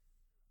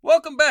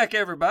Welcome back,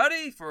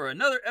 everybody, for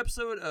another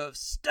episode of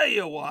Stay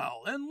a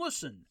While and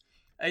Listen,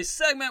 a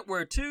segment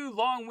where two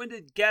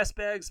long-winded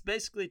gasbags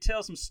basically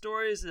tell some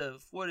stories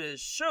of what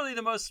is surely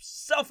the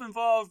most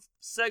self-involved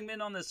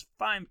segment on this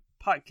fine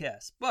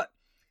podcast. But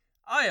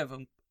I,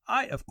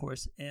 of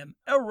course, am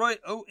Elroy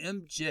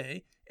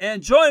OMJ,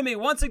 and join me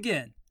once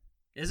again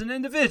is an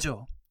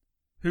individual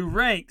who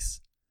ranks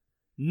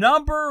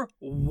number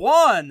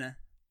one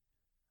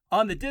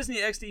on the Disney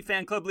XD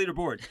Fan Club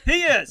leaderboard.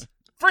 He is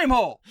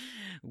Freemhole.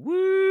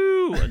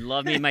 Woo!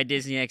 Love me my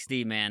Disney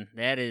XD, man.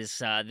 That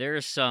is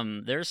there's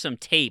some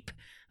tape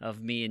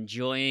of me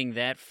enjoying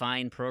that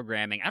fine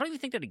programming. I don't even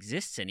think that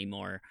exists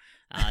anymore.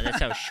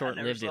 That's how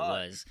short-lived it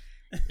was.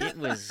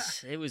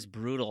 It was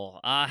brutal.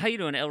 How you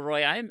doing,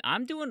 Elroy?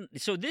 I'm doing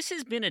so. This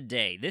has been a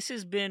day. This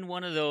has been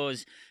one of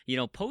those,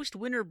 post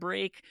winter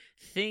break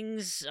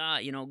things.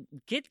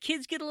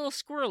 Kids get a little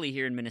squirrely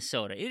here in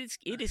Minnesota.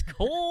 It is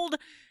cold,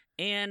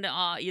 and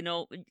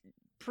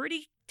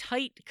pretty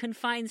tight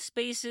confined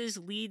spaces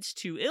leads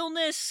to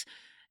illness.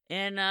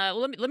 And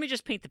let me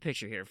just paint the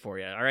picture here for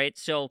you. All right,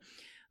 so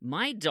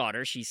my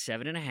daughter, she's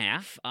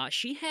 7.5.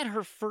 She had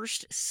her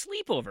first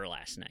sleepover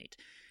last night.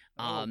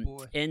 Oh,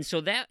 boy. And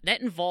so that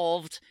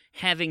involved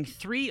having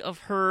 3 of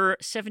her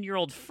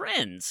 7-year-old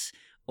friends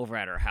over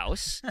at her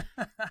house.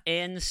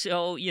 And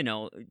so,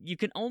 you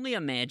can only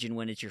imagine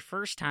when it's your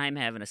first time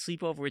having a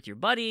sleepover with your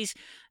buddies,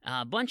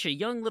 a bunch of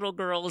young little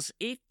girls,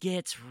 it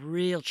gets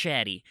real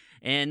chatty.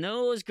 And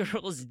those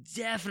girls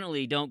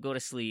definitely don't go to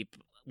sleep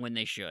when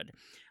they should.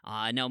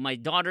 Now, my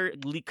daughter,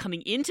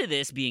 coming into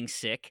this being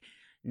sick,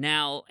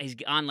 now is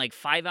on like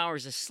 5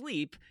 hours of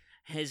sleep,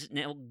 has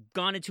now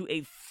gone into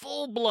a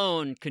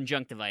full-blown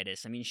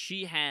conjunctivitis. I mean,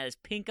 she has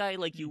pink eye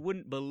like you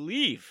wouldn't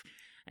believe.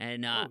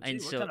 And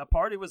what so, kind of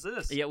party was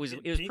this? Yeah, it was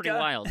pretty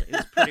wild. It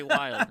was pretty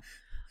wild.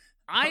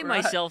 I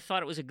myself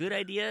thought it was a good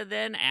idea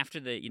then after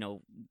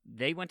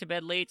they went to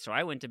bed late, so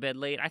I went to bed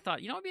late. I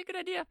thought, it'd be a good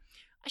idea.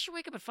 I should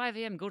wake up at 5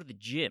 a.m. and go to the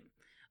gym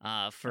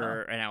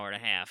for an hour and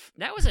a half.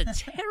 That was a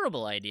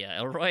terrible idea,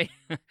 Elroy.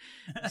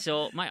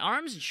 So my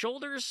arms and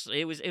shoulders,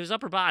 it was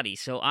upper body,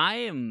 so I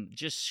am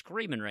just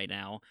screaming right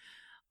now.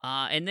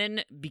 And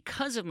then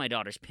because of my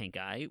daughter's pink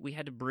eye, we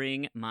had to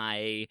bring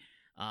my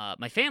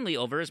family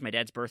over. It's my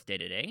dad's birthday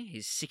today.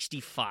 He's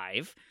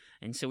 65,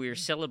 and so we were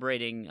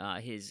celebrating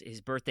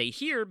his birthday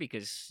here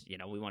because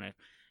we want to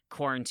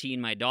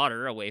quarantine my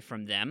daughter away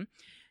from them.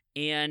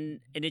 And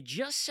it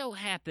just so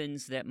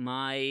happens that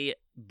my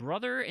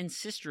brother and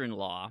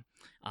sister-in-law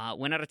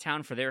went out of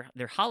town for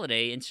their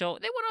holiday, and so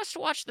they want us to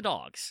watch the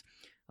dogs.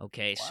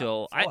 Okay, wow,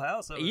 so full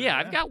house over there.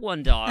 I've got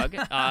one dog.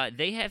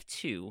 They have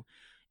 2.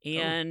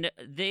 And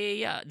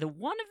the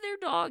one of their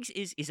dogs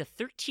is a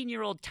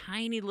 13-year-old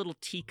tiny little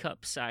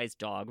teacup-sized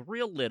dog,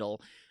 real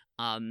little,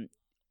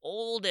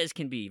 old as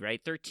can be,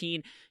 right?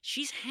 13.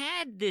 She's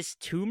had this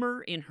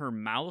tumor in her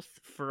mouth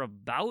for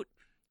about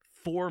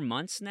 4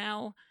 months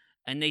now,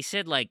 and they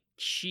said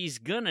she's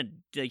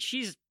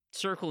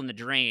circling the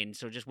drain.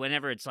 So just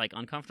whenever it's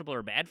uncomfortable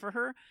or bad for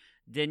her,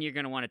 then you're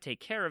gonna want to take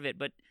care of it.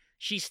 But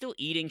she's still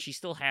eating, she's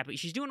still happy,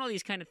 she's doing all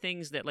these kind of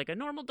things that a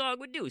normal dog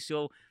would do.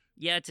 So.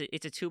 Yeah,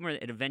 it's a tumor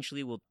that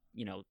eventually will,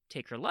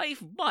 take her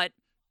life, but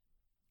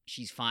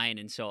she's fine.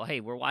 And so,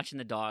 hey, we're watching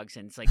the dogs,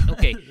 and it's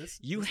okay, this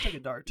took a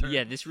dark turn.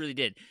 Yeah, this really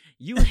did.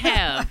 You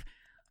have,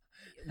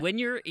 when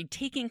you're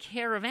taking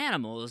care of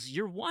animals,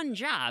 your one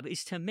job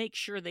is to make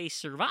sure they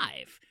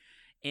survive.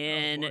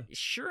 And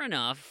sure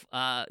enough,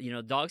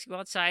 dogs go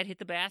outside, hit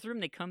the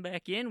bathroom, they come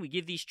back in, we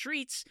give these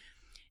treats,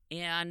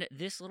 and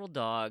this little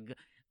dog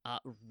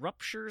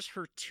ruptures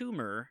her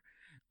tumor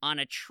on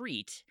a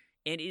treat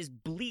and is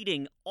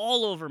bleeding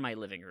all over my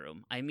living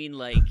room. I mean,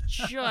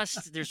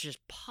 there's just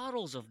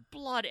puddles of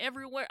blood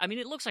everywhere. I mean,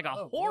 it looks like a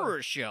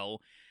horror show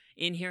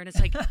in here. And it's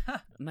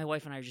my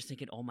wife and I are just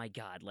thinking, oh my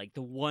God,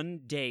 the one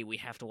day we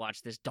have to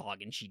watch this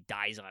dog and she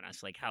dies on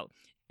us. How?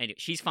 Anyway,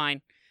 she's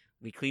fine.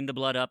 We cleaned the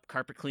blood up,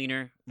 carpet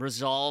cleaner,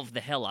 resolved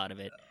the hell out of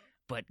it.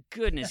 But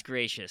goodness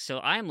gracious.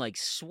 So I'm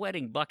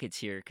sweating buckets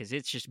here because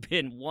it's just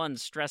been one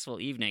stressful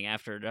evening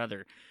after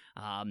another.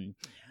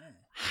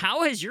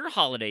 How has your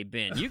holiday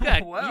been? You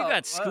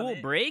got school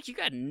break. You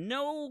got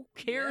no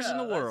cares in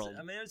the world.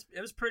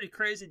 It was pretty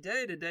crazy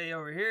day today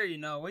over here.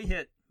 We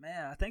hit,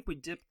 I think we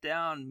dipped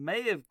down,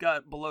 may have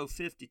got below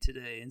 50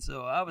 today, and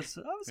so I was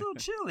a little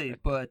chilly.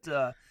 But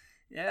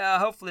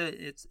hopefully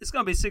it's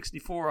gonna be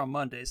 64 on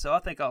Monday, so I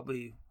think I'll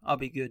be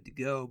good to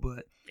go.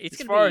 But it's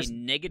gonna be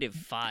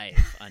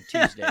 -5 on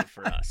Tuesday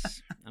for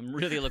us. I'm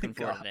really looking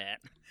forward to that.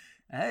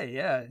 Hey,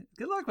 yeah,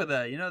 good luck with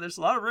that. There's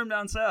a lot of room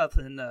down south,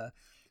 and.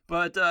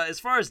 But as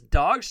far as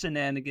dog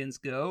shenanigans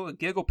go,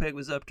 Giggle Pig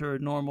was up to her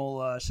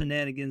normal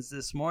shenanigans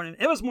this morning.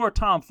 It was more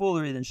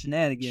tomfoolery than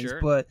shenanigans,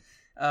 sure. But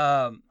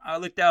I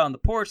looked out on the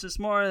porch this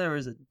morning. There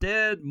was a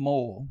dead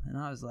mole, and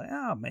I was like,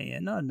 oh,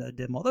 man, not a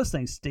dead mole. Those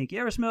things stink.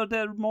 You ever smell a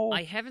dead mole?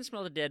 I haven't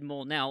smelled a dead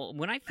mole. Now,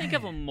 when I think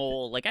of a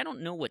mole, I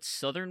don't know what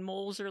southern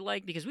moles are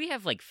like, because we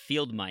have,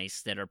 field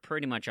mice that are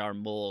pretty much our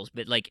moles.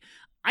 But,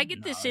 I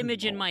get this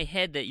image in my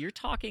head that you're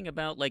talking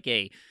about,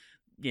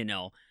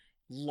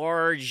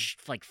 large,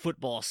 like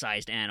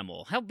football-sized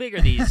animal. How big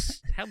are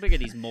these? How big are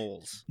these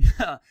moles?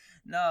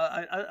 No,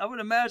 I would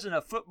imagine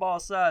a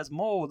football-sized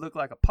mole would look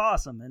like a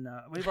possum, and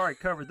we've already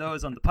covered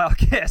those on the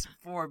podcast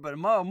before. But a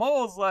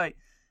mole's like,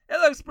 it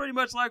looks pretty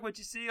much like what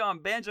you see on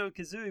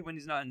Banjo-Kazooie when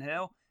he's not in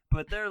hell.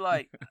 But they're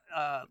like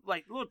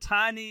little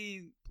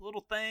tiny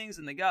little things,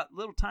 and they got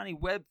little tiny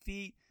web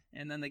feet,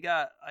 and then they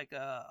got like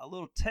a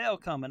little tail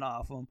coming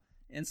off them.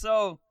 And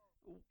so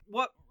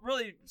what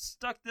really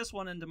stuck this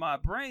one into my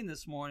brain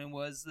this morning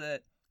was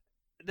that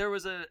there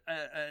was an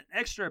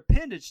extra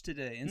appendage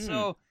today. And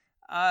so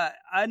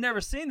I'd never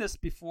seen this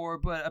before,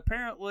 but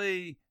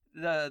apparently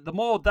the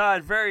mole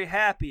died very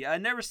happy.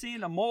 I'd never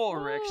seen a mole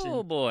erection.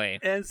 Oh, boy.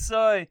 And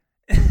so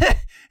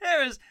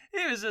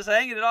he was just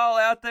hanging it all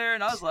out there,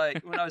 and I was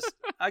like,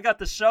 I got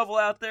the shovel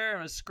out there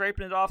and was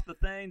scraping it off the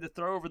thing to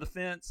throw over the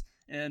fence,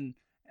 and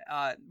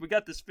we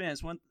got this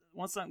fence.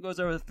 Once something goes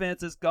over the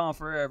fence, it's gone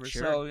forever.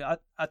 Sure. So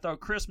I throw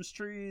Christmas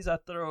trees, I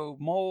throw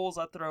moles,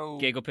 I throw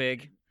Giggle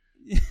Pig.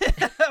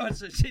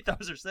 she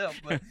throws herself,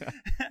 but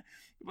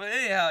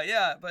anyhow,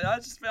 yeah. But I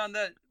just found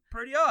that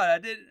pretty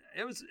odd.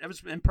 It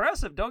was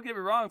impressive. Don't get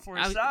me wrong. For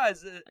his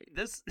size,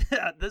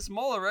 this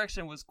mole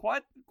erection was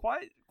quite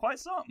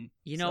something.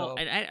 You know,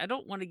 and I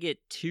don't want to get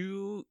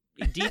too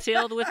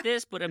detailed with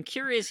this, but I'm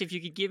curious if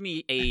you could give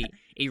me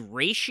a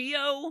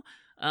ratio.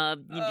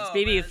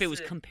 Maybe if it was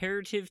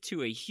comparative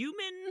to a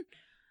human.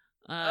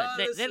 That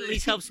at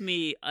least helps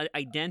me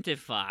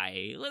identify.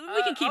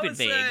 We can keep it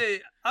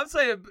vague. I would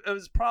say it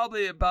was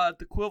probably about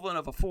the equivalent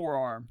of a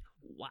forearm.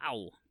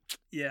 Wow.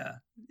 Yeah.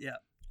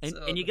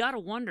 And you got to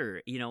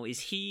wonder, is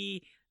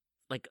he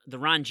like the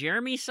Ron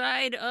Jeremy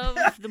side of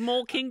the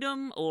mole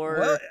kingdom, or?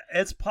 Well,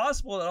 it's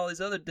possible that all these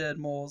other dead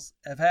moles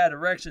have had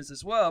erections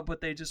as well, but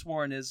they just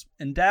weren't as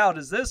endowed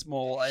as this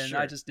mole, and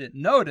I just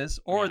didn't notice,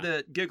 or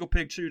that Giggle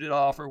Pig chewed it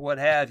off, or what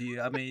have you.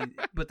 I mean,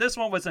 but this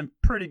one was in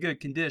pretty good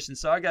condition,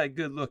 so I got a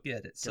good look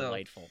at it. So,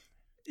 delightful.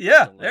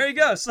 Yeah, there you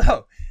go.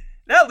 So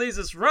that leads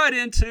us right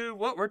into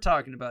what we're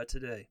talking about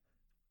today.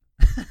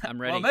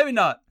 I'm ready. Well, maybe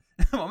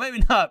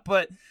not.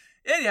 But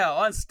anyhow,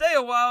 on Stay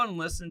a While and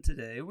Listen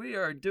today, we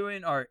are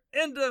doing our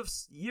end of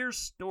year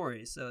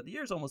story. So the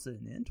year's almost at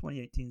an end.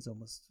 2018 is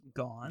almost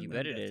gone. You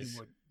bet it is. 2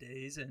 more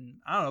days, and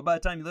I don't know. By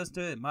the time you listen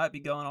to it, it might be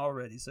gone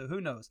already. So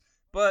who knows?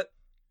 But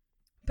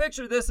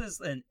picture this as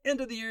an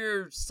end of the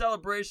year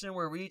celebration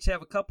where we each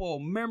have a couple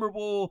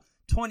memorable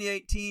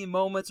 2018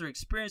 moments or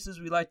experiences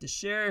we like to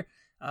share.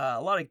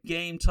 A lot of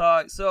game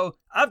talk. So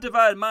I've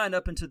divided mine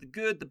up into the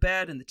good, the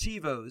bad, and the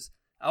Chivos.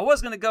 I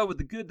was going to go with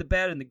the good, the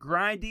bad, and the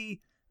grindy,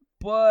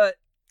 but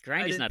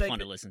grindy's not fun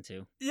to listen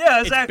to. Yeah,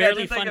 exactly. It's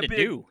barely fun to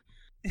do.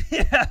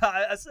 Yeah,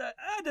 I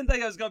didn't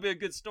think it was going to be a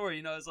good story.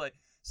 It's like,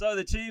 so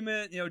the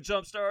achievement,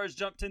 jump stars,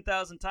 jump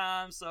 10,000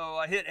 times. So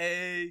I hit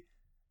A,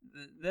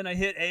 then I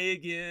hit A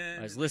again.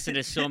 I was listening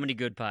to so many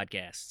good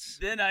podcasts.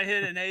 Then I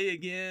hit an A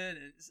again.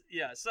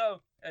 Yeah,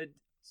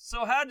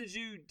 so how did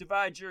you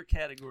divide your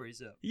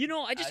categories up?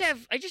 I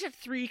just have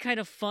three kind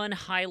of fun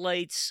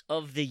highlights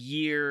of the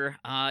year.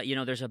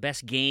 There's a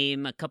best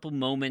game, a couple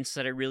moments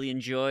that I really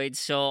enjoyed.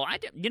 So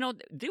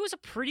there was a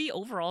pretty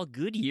overall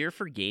good year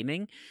for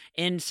gaming,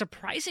 and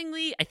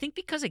surprisingly, I think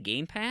because of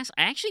Game Pass,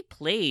 I actually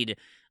played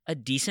a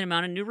decent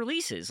amount of new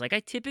releases. Like I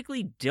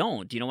typically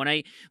don't. When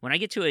I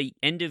get to a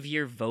end of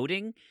year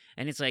voting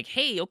and it's like,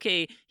 hey,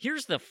 okay,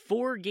 here's the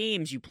 4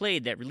 games you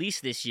played that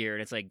released this year,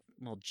 and it's like,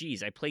 well,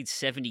 geez, I played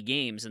 70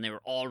 games and they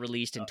were all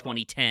released in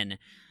 2010.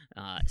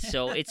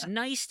 So it's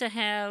nice to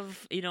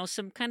have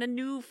some kind of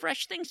new,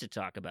 fresh things to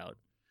talk about.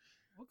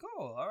 Well,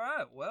 cool. All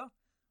right. Well,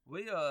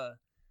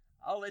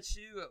 I'll let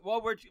you.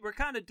 Well, we're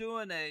kind of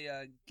doing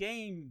a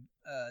game.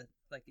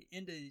 Like an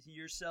end of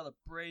year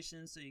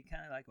celebration, so you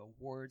kind of like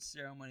award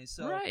ceremony.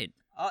 So right,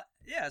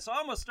 so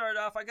I'm gonna start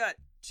off. I got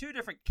 2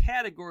 different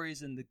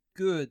categories in the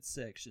good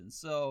section.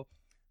 So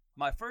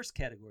my first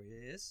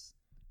category is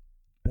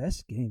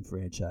best game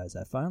franchise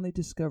I finally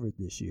discovered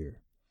this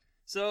year.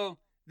 So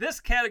this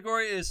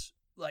category is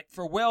like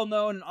for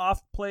well-known and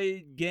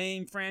oft-played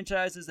game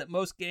franchises that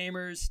most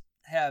gamers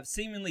have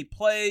seemingly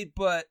played,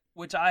 but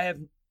which I have.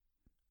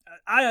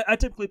 I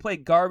typically play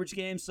garbage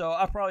games, so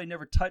I probably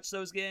never touch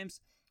those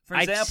games. For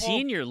example, I've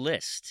seen your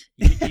list.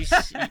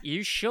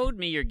 You showed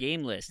me your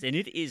game list, and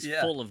it is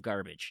full of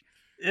garbage.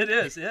 It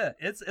is, yeah.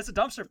 It's a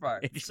dumpster fire.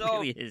 It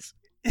really is.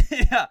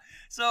 Yeah.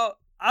 So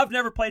I've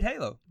never played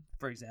Halo,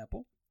 for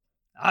example.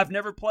 I've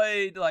never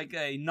played like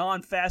a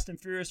non-Fast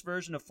and Furious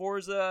version of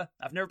Forza.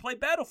 I've never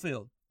played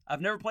Battlefield.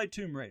 I've never played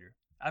Tomb Raider.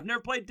 I've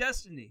never played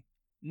Destiny.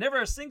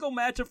 Never a single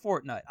match of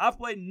Fortnite. I've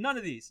played none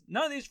of these.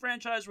 None of these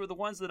franchises were the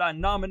ones that I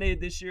nominated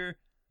this year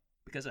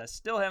because I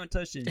still haven't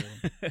touched any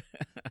of them.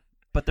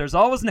 But there's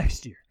always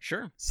next year.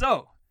 Sure.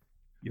 So,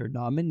 your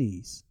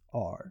nominees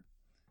are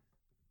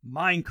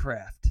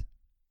Minecraft,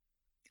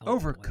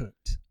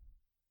 Overcooked,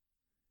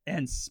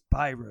 and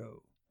Spyro.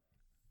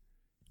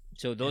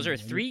 So those are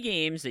 3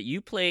 games that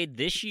you played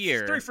this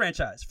year. 3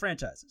 franchises.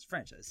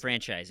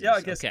 Yeah, I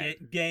guess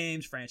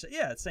games, franchise.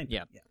 Yeah, it's the same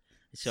thing. Yeah.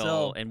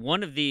 So, and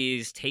one of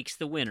these takes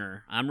the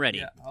winner. I'm ready.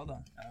 Yeah, hold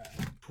on. All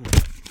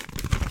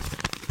right.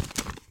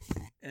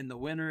 And the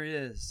winner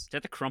is... Is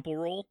that the crumple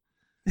roll?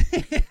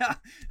 Yeah.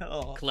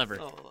 Oh, Clever.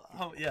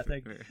 Yeah,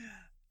 thank you.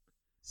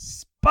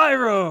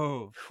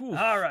 Spyro! Whew.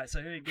 All right,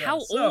 so here you go.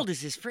 How old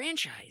is this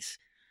franchise?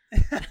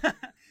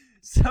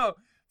 So,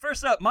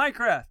 first up,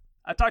 Minecraft.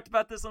 I talked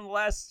about this on the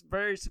last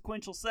very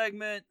sequential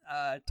segment.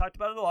 Talked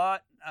about it a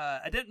lot.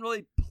 I didn't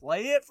really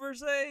play it per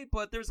se,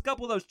 but there's a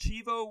couple of those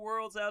Chivo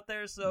worlds out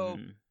there, so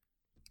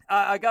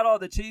I got all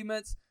the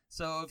achievements.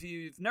 So if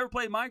you've never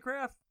played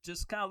Minecraft,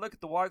 just kind of look at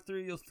the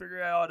walkthrough. You'll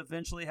figure out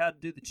eventually how to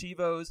do the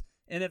Chivos.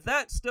 And if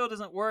that still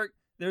doesn't work,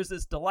 there's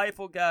this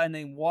delightful guy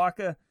named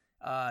Waka.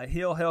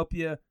 He'll help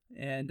you,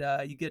 and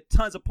you get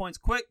tons of points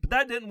quick. But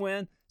that didn't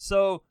win.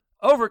 So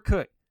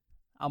Overcooked.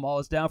 I'm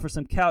always down for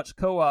some couch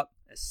co-op,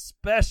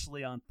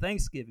 especially on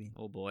Thanksgiving.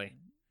 Oh, boy.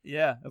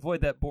 Yeah,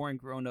 avoid that boring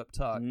grown-up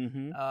talk.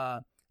 Mm-hmm.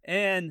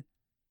 And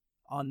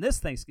on this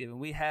Thanksgiving,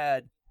 we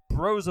had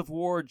Bros of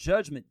War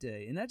Judgment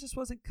Day, and that just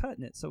wasn't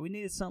cutting it, so we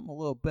needed something a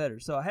little better.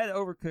 So I had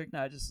Overcooked,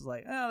 and I just was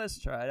like, let's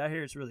try it. I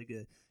hear it's really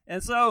good.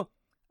 And so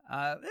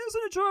it was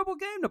an enjoyable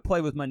game to play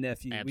with my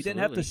nephew. Absolutely. We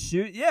didn't have to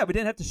shoot. Yeah, we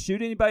didn't have to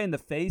shoot anybody in the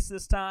face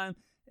this time,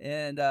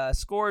 and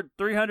scored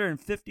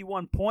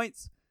 351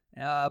 points.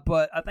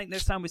 But I think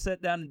next time we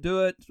sit down and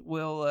do it,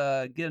 we'll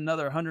get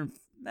another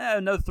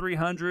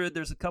 300.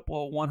 There's a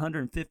couple of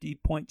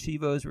 150-point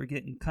Chivos we're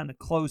getting kind of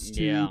close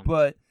to,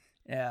 but.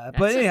 Yeah,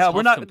 but anyhow,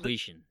 we're not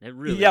completion. It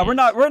really is. We're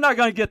not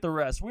going to get the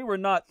rest. We were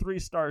not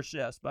 3-star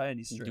chefs by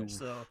any stretch.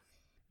 So,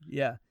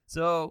 yeah.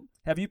 So,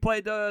 have you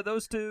played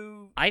those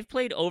two? I've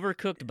played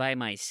Overcooked by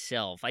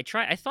myself. I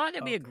thought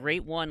that'd be a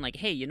great one. Like,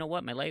 hey, you know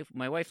what?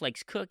 My wife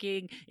likes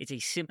cooking. It's a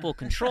simple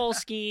control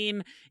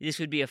scheme. This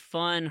would be a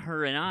fun.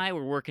 Her and I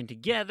were working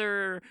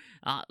together.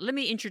 Let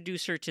me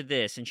introduce her to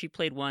this. And she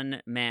played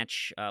one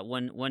match,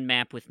 one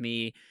map with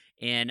me.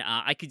 And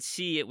I could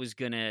see it was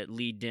going to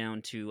lead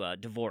down to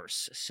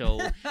divorce. So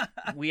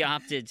we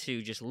opted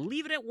to just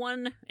leave it at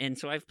one. And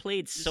so I've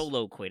played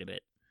solo quite a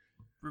bit.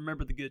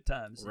 Remember the good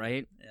times.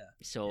 Right? Yeah.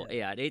 So,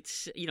 yeah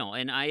it's,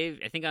 and I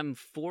think I'm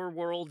 4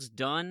 worlds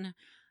done.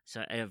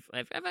 So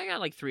I've got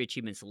like 3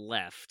 achievements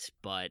left.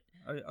 But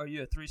are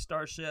you a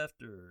 3-star chef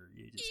or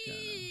you just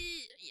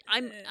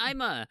kind of... I'm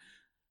a...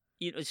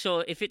 so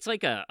if it's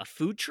like a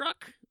food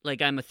truck,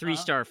 like I'm a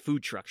 3-star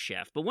food truck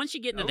chef. But once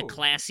you get into the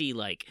classy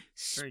like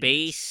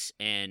space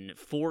and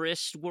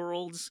forest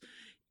worlds,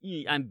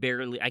 I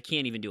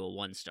can't even do a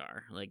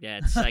 1-star. Like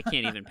I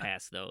can't even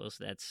pass those.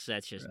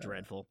 That's just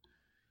dreadful.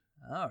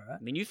 All right.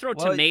 I mean, you throw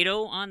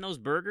tomato on those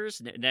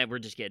burgers,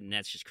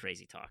 that's just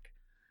crazy talk.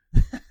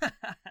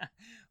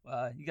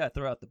 Well, you got to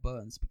throw out the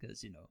buns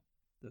because,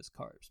 those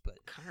carbs. But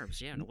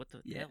carbs, yeah. What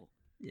the hell?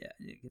 Yeah,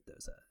 you get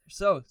those out of there.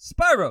 So,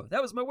 Spyro,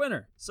 that was my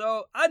winner.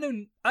 So, I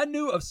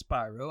knew of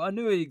Spyro. I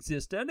knew it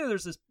existed. I knew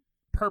there's this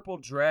purple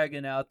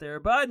dragon out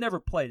there, but I'd never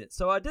played it.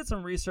 So, I did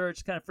some research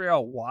to kind of figure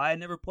out why I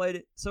never played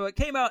it. So, it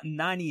came out in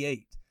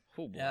 98.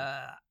 Oh, boy.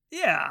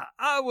 Yeah,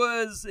 I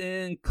was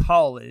in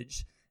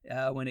college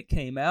when it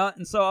came out.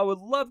 And so, I would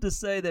love to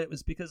say that it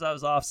was because I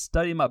was off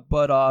studying my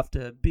butt off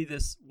to be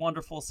this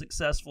wonderful,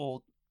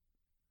 successful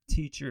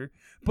teacher.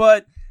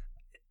 But,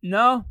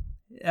 no,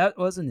 that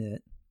wasn't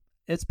it.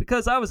 It's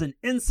because I was an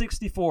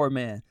N64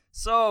 man.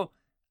 So,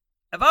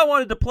 if I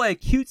wanted to play a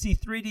cutesy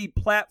 3D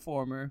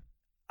platformer,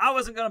 I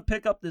wasn't going to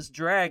pick up this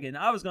dragon.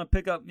 I was going to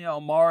pick up,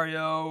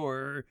 Mario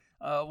or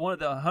one of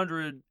the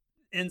 100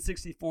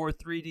 N64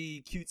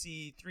 3D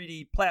cutesy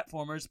 3D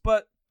platformers.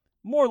 But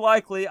more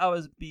likely, I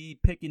would be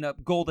picking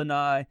up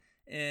GoldenEye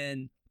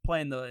and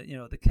playing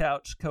the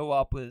couch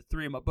co-op with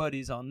 3 of my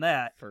buddies on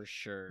that. For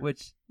sure.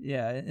 Which,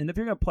 yeah, and if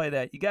you're going to play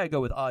that, you got to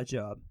go with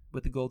Oddjob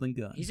with the golden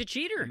gun. He's a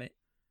cheater.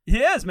 He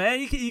is,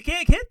 man. You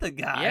can't hit the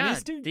guy. Yeah,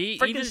 he's too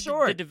freaking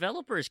short. The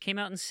developers came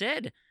out and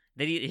said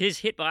that his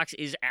hitbox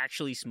is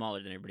actually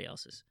smaller than everybody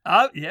else's.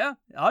 Yeah,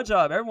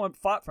 Oddjob. Everyone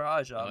fought for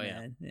Oddjob,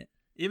 man. Yeah.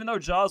 Even though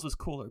Jaws was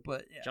cooler,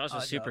 but yeah, Jaws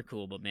was super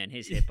cool, but man,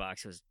 his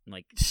hitbox was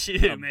like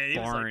man, barn. He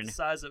was like the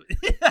size of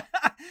if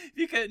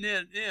you couldn't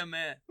hit,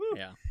 man. Woo.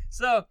 Yeah.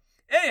 So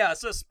anyhow,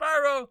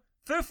 Spyro,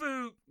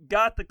 Fufu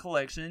got the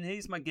collection.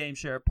 He's my game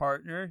share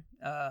partner.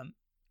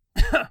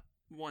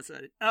 One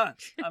second.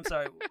 I'm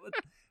sorry.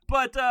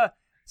 But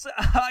so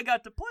I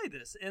got to play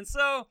this. And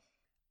so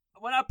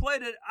when I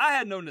played it, I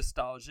had no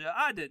nostalgia.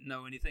 I didn't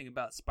know anything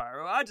about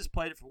Spyro. I just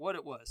played it for what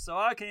it was. So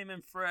I came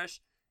in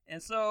fresh.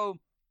 And so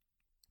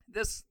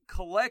this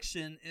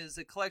collection is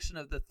a collection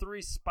of the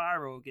 3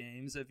 Spyro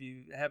games, if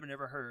you haven't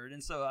ever heard.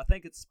 And so I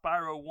think it's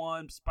Spyro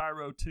 1,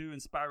 Spyro 2,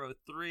 and Spyro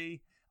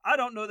 3. I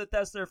don't know that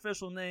that's their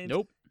official names.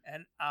 Nope.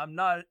 And I'm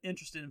not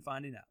interested in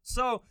finding out.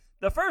 So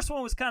the first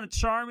one was kind of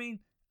charming.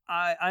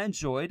 I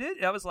enjoyed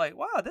it. I was like,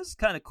 wow, this is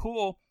kind of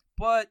cool.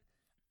 But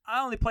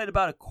I only played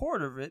about a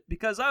quarter of it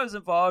because I was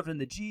involved in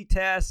the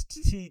GTAS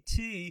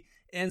TT.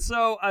 And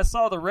so I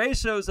saw the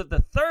ratios of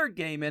the third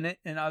game in it.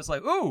 And I was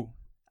like, ooh,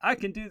 I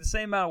can do the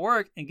same amount of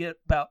work and get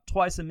about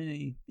twice as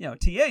many,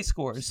 TA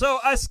scores. So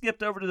I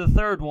skipped over to the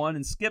third one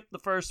and skipped the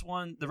first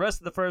one, the rest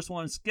of the first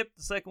one, skipped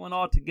the second one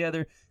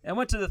altogether and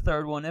went to the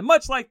third one. And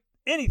much like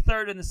any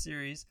third in the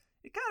series,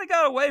 it kind of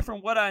got away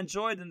from what I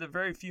enjoyed in the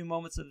very few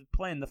moments of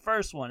playing the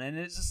first one. And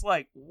it's just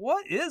like,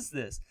 what is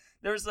this?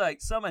 There's like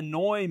some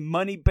annoying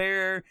money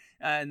bear,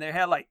 and they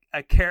had like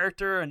a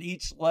character in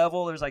each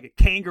level. There's like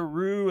a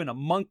kangaroo and a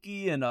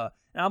monkey and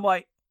I'm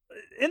like,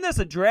 isn't this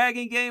a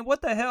dragon game?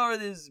 What the hell are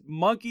these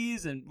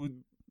monkeys and with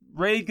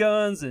ray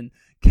guns and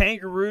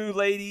kangaroo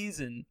ladies?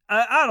 And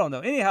I don't know.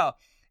 Anyhow,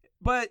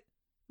 but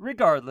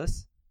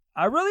regardless,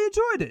 I really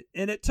enjoyed it,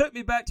 and it took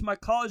me back to my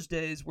college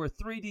days where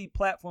 3D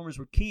platformers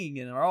were king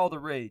and are all the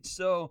rage.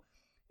 So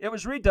it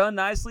was redone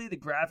nicely. The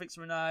graphics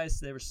were nice.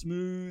 They were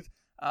smooth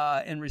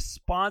and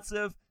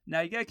responsive.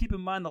 Now, you got to keep in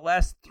mind the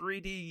last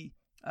 3D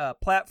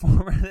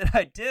platformer that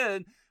I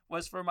did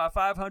was for my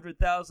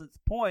 500,000th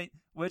point,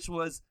 which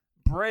was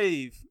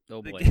Brave.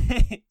 Oh, the boy.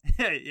 game.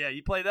 Yeah,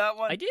 you played that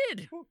one? I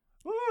did. Ooh,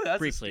 that's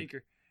Briefly. a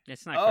stinker.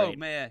 It's not Oh, great.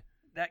 man.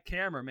 That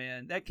camera.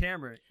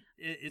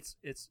 It's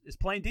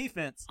playing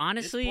defense.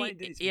 Honestly, it's playing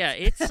defense. yeah,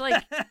 it's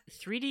like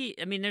 3D.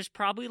 I mean, there's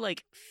probably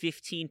like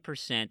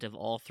 15% of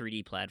all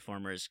 3D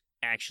platformers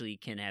actually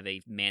can have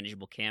a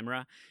manageable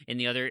camera, and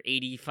the other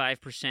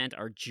 85%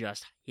 are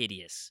just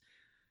hideous.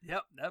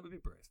 Yep, that would be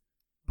Brave.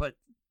 But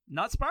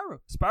not Spyro.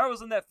 Spyro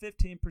was in that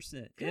 15%.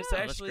 Yeah, It's that's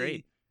actually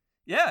great.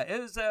 Yeah,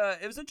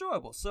 it was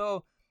enjoyable.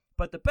 So,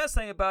 but the best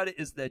thing about it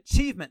is the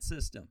achievement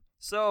system.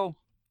 So,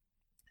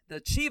 the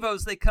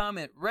Chivos, they come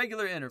at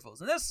regular intervals.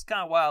 And this is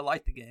kind of why I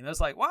like the game.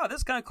 It's like, wow, this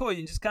is kind of cool. You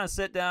can just kind of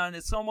sit down.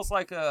 It's almost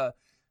like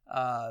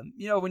when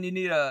you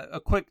need a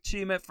quick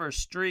achievement for a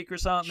streak or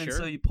something. Sure.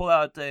 And so you pull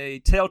out a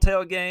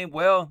Telltale game.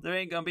 Well, there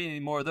ain't going to be any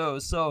more of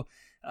those. So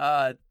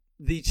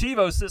the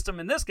Chivo system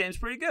in this game is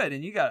pretty good.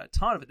 And you got a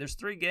ton of it. There's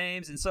 3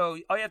 games. And so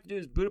all you have to do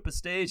is boot up a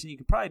stage, and you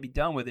can probably be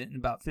done with it in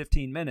about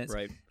 15 minutes.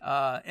 Right.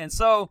 And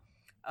so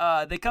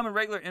they come in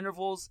regular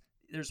intervals.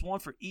 There's one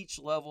for each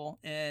level.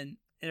 And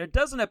there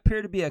doesn't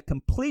appear to be a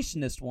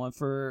completionist one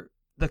for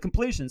the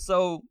completion.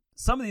 So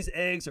some of these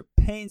eggs are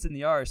pains in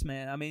the arse,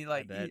 man. I mean,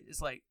 like, it's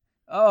like,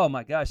 oh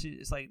my gosh,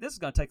 it's like, this is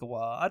going to take a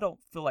while. I don't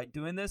feel like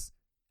doing this.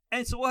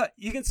 And so what?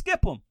 You can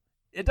skip them.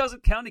 It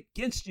doesn't count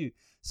against you.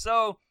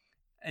 So,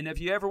 and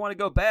if you ever want to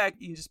go back,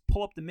 you can just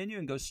pull up the menu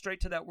and go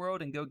straight to that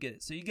world and go get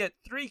it. So you get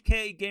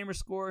 3K gamer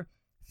score,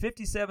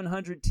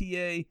 5700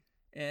 TA,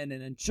 and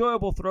an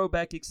enjoyable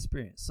throwback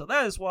experience. So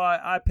that is why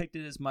I picked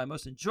it as my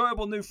most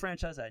enjoyable new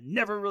franchise I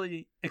never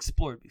really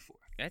explored before.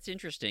 That's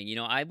interesting. You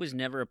know, I was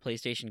never a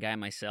PlayStation guy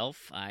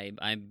myself.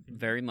 I'm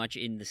very much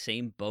in the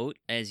same boat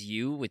as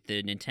you with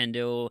the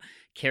Nintendo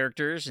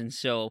characters, and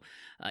so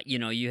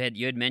you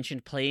had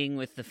mentioned playing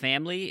with the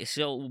family.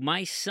 So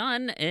my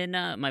son and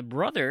my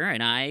brother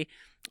and I.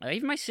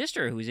 Even my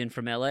sister, who's in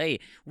from LA,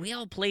 we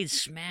all played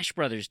Smash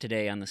Brothers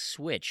today on the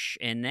Switch,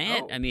 and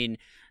that, I mean,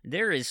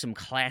 there is some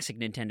classic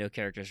Nintendo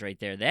characters right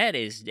there. That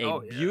is a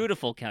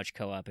beautiful couch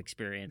co-op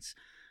experience.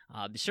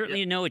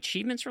 Certainly no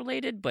achievements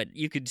related, but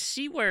you could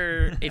see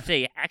where, if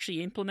they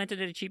actually implemented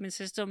an achievement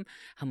system,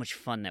 how much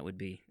fun that would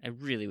be. It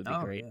really would be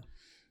great. Yeah.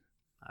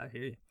 I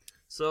hear you.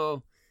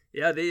 So,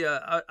 yeah,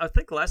 I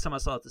think last time I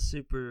saw it, the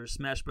Super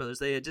Smash Brothers,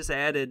 they had just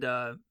added,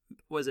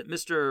 was it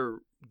Mr.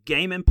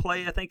 Game and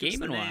Play, I think Game is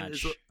the and name.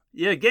 Watch.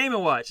 Yeah, Game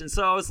 & Watch. And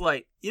so I was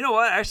like, you know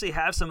what? I actually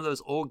have some of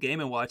those old Game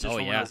 & Watches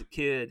from when I was a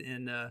kid.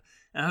 And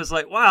I was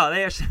like, wow,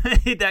 they actually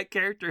made that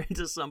character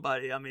into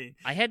somebody. I mean,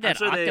 I had that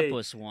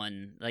octopus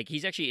one. Like,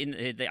 he's actually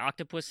in the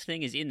octopus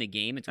thing is in the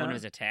game. It's one of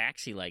his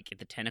attacks. He, like,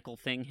 the tentacle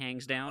thing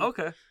hangs down.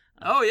 Okay.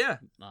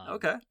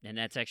 Okay. And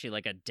that's actually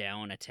like a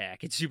down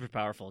attack. It's super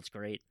powerful. It's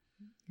great.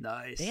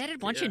 Nice. They added a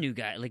bunch of new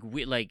guys.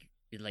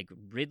 Like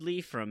Ridley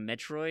from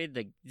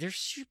Metroid, they're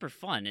super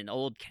fun. And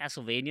old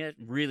Castlevania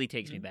really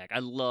takes me back. I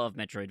love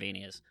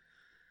Metroidvanias.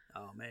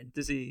 Oh man,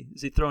 does he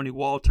throw any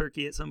wall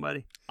turkey at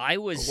somebody? I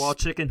was wall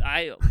chicken.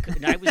 I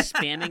was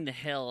spamming the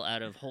hell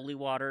out of holy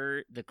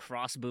water, the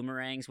cross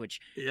boomerangs,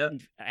 which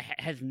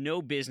have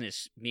no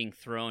business being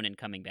thrown and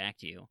coming back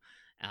to you,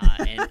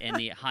 and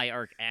the high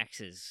arc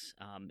axes.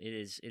 It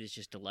is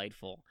just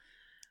delightful.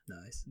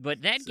 Nice.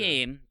 But that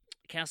game,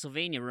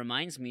 Castlevania,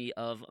 reminds me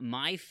of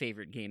my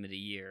favorite game of the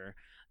year.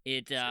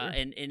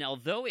 And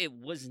although it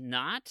was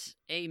not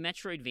a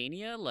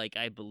Metroidvania like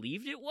I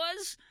believed it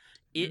was,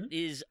 it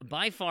is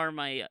by far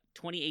my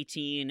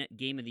 2018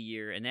 game of the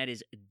year, and that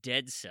is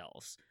Dead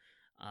Cells.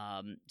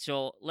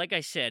 So, like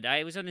I said,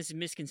 I was on this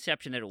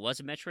misconception that it was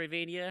a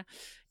Metroidvania,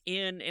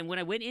 and when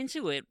I went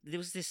into it, there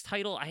was this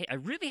title, I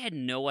really had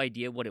no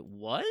idea what it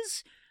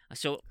was.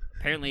 So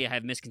apparently I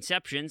have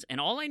misconceptions, and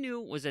all I knew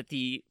was that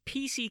the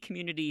PC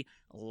community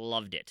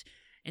loved it.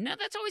 And now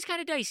that's always kind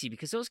of dicey,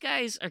 because those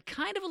guys are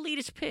kind of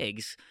elitist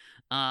pigs,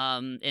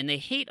 and they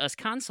hate us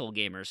console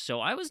gamers. So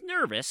I was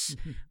nervous,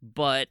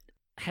 but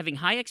having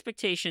high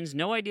expectations,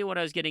 no idea what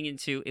I was getting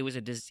into,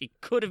 it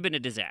could have been a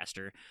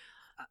disaster.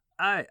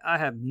 I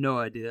have no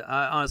idea.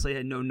 I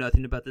honestly know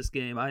nothing about this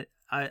game.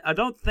 I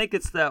don't think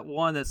it's that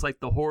one that's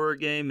like the horror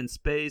game in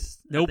space.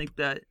 Nope. I think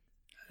that...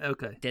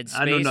 Okay. Dead Space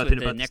I know nothing with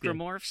the about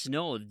necromorphs?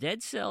 No,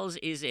 Dead Cells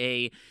is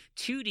a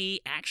 2D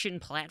action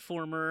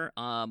platformer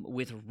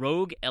with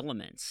rogue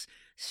elements.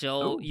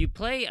 So you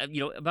play,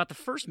 about the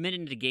first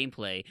minute into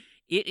gameplay,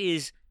 it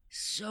is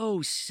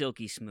so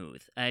silky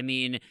smooth. I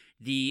mean,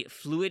 the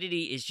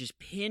fluidity is just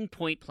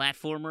pinpoint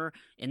platformer,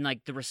 and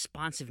like the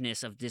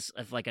responsiveness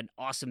of like an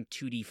awesome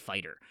 2D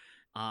fighter.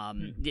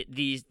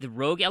 The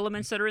rogue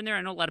elements that are in there,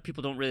 I know a lot of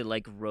people don't really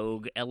like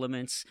rogue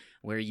elements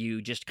where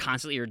you just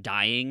constantly are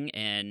dying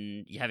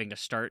and you're having to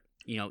start,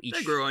 each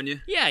they grow on you.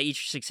 Yeah,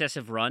 each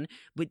successive run.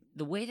 But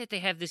the way that they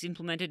have this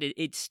implemented,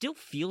 it still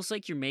feels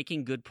like you're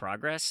making good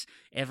progress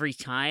every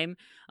time.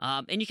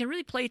 And you can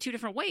really play it two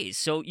different ways.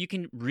 So you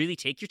can really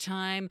take your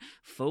time,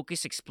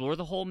 focus, explore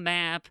the whole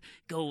map,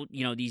 go,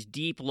 these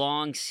deep,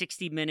 long,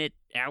 60-minute,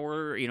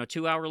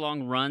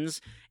 2-hour-long runs,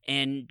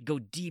 and go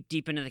deep,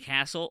 deep into the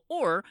castle.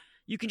 Or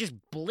you can just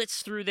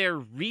blitz through there,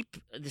 reap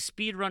the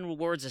speedrun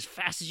rewards as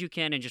fast as you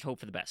can, and just hope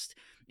for the best.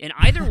 And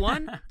either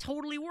one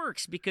totally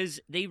works because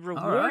they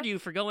reward you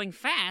for going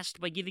fast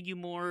by giving you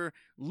more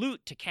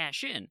loot to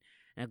cash in.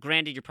 Now,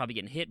 granted, you're probably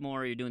getting hit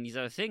more, or you're doing these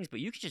other things, but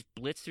you can just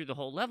blitz through the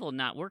whole level,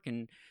 not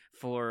working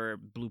for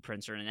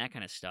blueprints or any of that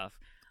kind of stuff.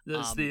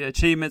 Is the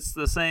achievements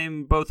the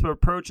same both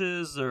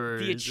approaches, or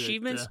the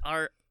achievements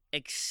are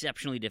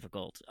exceptionally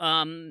difficult.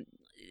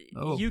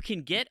 Oh, you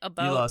can get you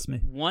about lost me.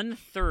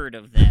 1/3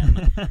 of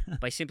them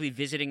by simply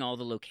visiting all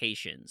the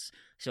locations.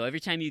 So every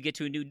time you get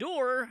to a new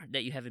door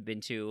that you haven't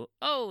been to,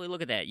 oh,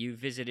 look at that. You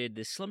visited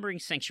the Slumbering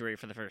Sanctuary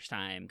for the first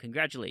time.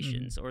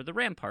 Congratulations. Or the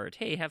Rampart.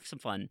 Hey, have some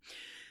fun.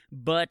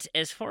 But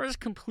as far as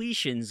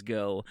completions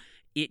go,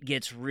 it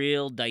gets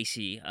real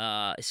dicey.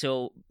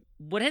 So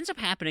what ends up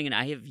happening, and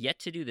I have yet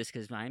to do this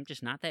because I'm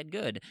just not that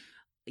good,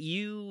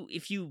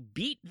 if you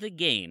beat the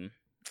game,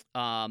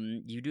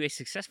 you do a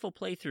successful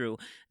playthrough,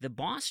 the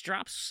boss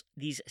drops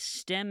these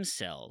stem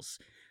cells.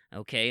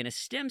 Okay, and a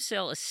stem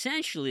cell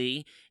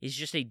essentially is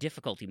just a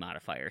difficulty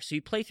modifier. So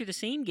you play through the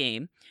same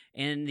game,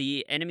 and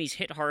the enemies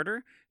hit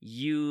harder,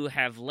 you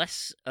have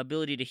less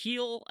ability to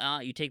heal,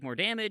 you take more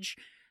damage,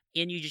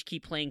 and you just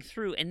keep playing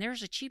through. And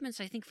there's achievements,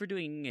 I think, for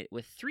doing it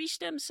with 3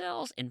 stem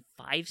cells and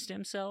 5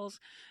 stem cells.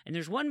 And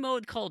there's one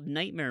mode called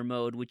Nightmare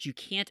Mode, which you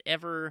can't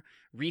ever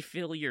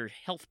refill your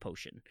health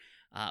potion,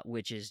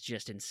 which is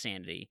just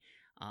insanity.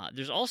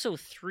 There's also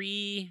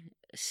 3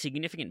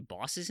 significant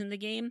bosses in the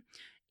game,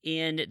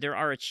 and there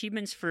are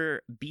achievements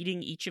for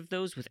beating each of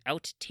those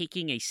without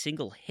taking a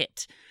single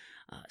hit.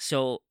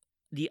 So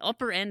the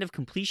upper end of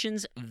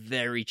completions,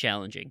 very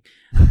challenging.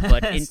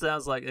 But it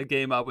sounds like a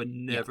game I would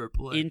never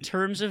play. In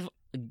terms of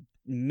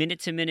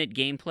minute-to-minute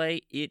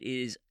gameplay, it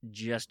is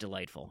just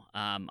delightful.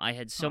 I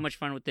had so much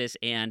fun with this,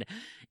 and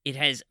it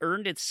has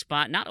earned its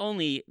spot, not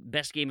only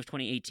best game of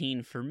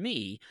 2018 for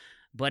me,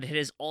 but it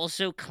has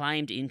also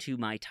climbed into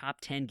my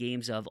top 10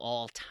 games of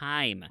all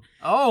time.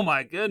 Oh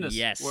my goodness.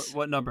 Yes.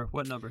 What number?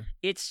 What number?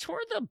 It's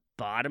toward the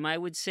bottom, I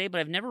would say, but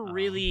I've never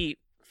really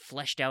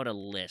fleshed out a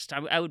list.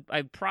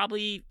 I'd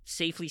probably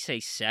safely say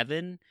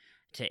 7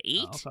 to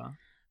 8. Okay.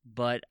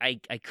 But I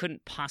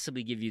couldn't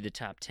possibly give you the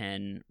top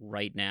 10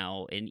 right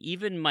now, and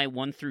even my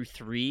 1 through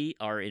 3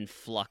 are in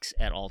flux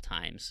at all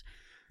times.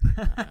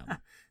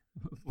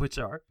 Which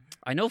are?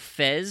 I know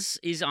Fez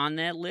is on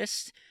that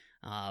list.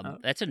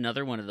 That's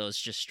another one of those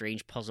just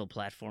strange puzzle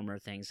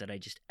platformer things that I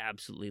just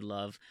absolutely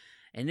love.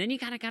 And then you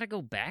kind of got to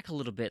go back a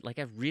little bit. Like,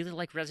 I really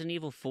like Resident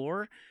Evil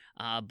 4,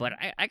 but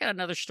I got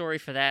another story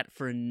for that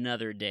for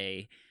another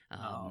day.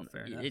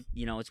 Fair enough.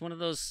 It's one of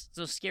those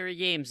scary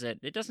games that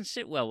it doesn't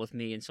sit well with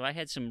me, and so I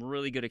had some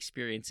really good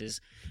experiences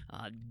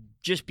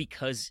just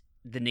because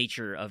the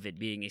nature of it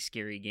being a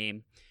scary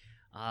game.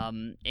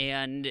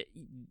 And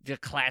the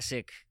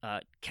classic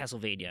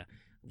Castlevania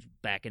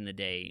back in the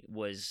day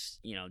was,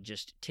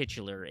 just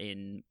titular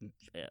in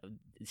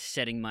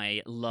setting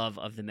my love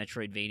of the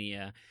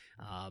Metroidvania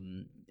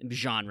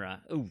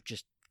genre. Ooh,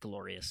 just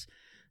glorious.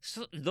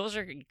 So those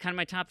are kind of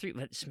my top 3.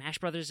 But Smash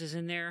Brothers is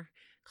in there.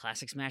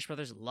 Classic Smash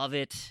Brothers, love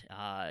it.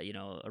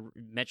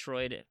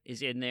 Metroid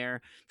is in there.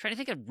 I'm trying to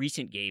think of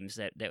recent games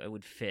that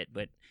would fit,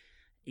 but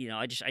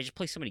I just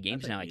play so many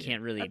games now. I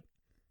can't really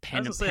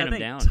pen them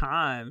down.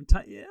 Time,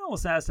 it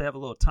almost has to have a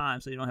little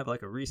time, so you don't have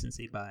like a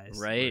recency bias,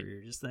 right? Where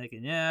you're just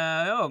thinking,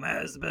 oh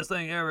man, it's the best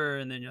thing ever,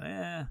 and then you're like,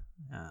 I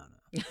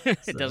don't know.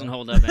 It doesn't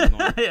hold up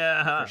anymore.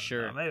 Yeah, for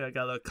sure. Maybe I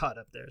got a little caught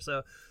up there.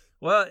 So,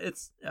 well,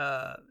 it's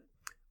I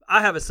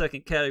have a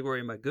second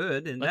category in my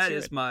good, and that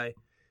is my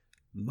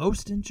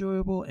most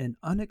enjoyable and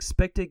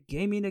unexpected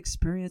gaming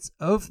experience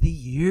of the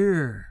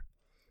year.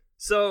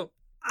 So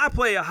I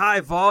play a high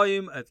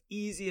volume of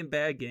easy and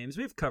bad games.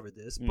 We've covered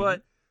this,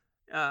 but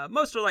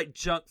most are like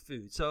junk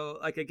food. So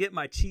like I get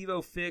my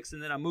Chivo fix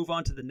and then I move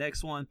on to the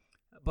next one.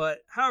 But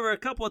however, a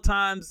couple of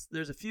times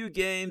there's a few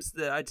games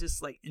that I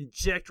just like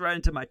inject right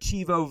into my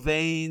Chivo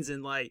veins,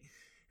 and like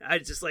I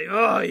just like,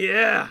 oh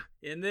yeah.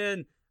 And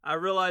then I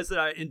realize that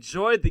I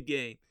enjoyed the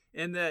game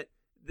and that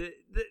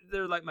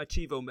they're like my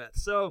Chivo meth.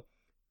 So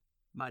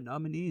my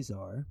nominees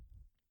are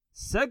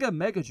Sega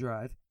Mega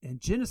Drive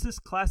and Genesis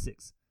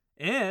Classics,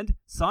 and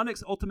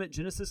Sonic's Ultimate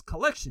Genesis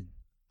Collection.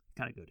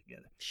 Kind of go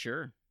together.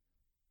 Sure.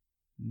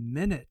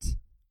 Minute.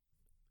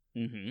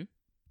 Mm-hmm.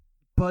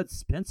 Bud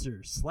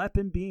Spencer,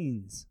 Slappin'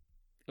 Beans.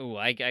 Oh,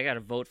 I got to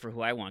vote for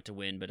who I want to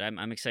win, but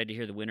I'm excited to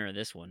hear the winner of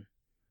this one.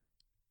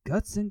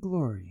 Guts and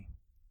Glory,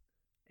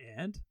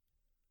 and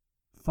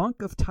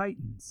Funk of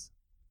Titans.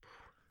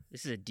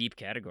 This is a deep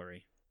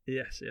category.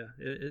 Yes, yeah.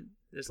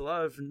 There's a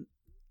lot of...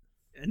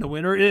 And the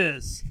winner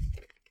is...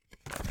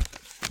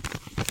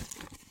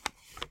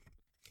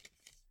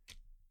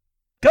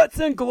 Guts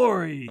and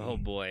Glory. Oh,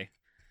 boy.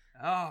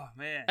 Oh,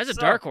 man. That's a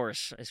dark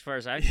horse, as far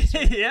as I'm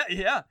concerned.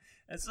 Yeah.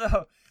 And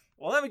so,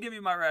 well, let me give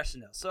you my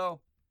rationale.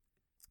 So,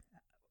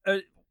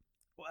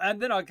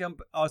 and then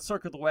I'll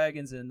circle the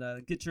wagons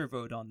and get your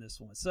vote on this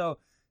one. So,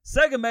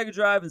 Sega Mega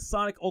Drive and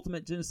Sonic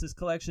Ultimate Genesis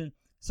Collection.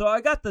 So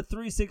I got the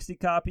 360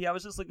 copy. I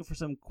was just looking for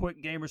some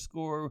quick gamer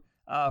score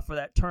for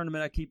that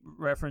tournament I keep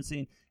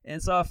referencing.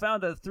 And so I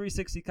found a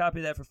 360 copy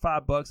of that for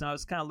 $5, and I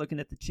was kind of looking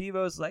at the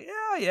Chivos, like,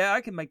 yeah,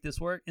 I can make this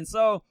work. And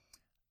so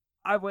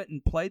I went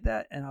and played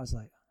that, and I was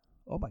like,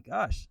 oh my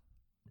gosh.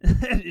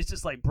 It's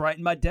just like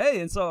brightened my day.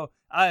 And so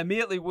I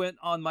immediately went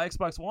on my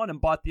Xbox One and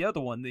bought the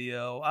other one. The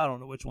I don't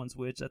know which one's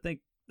which. I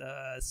think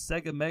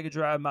Sega Mega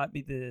Drive might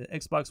be the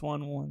Xbox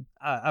One.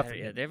 I forget.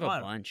 Yeah, they have a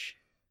bunch.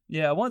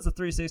 Yeah, one's a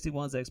 360,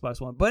 one's Xbox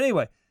One. But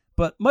anyway,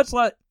 much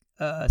like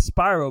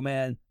Spyro,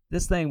 man,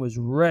 this thing was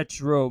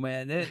retro,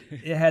 man.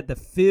 It had the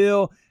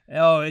feel.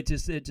 Oh, it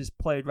just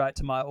played right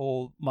to my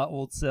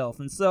old self.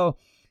 And so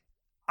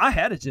I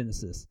had a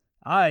Genesis.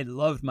 I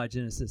loved my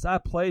Genesis. I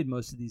played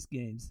most of these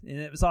games, and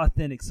it was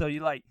authentic. So you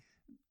like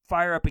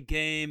fire up a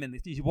game, and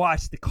you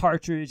watch the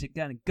cartridge. It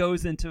kind of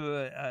goes into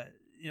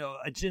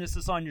a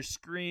Genesis on your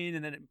screen,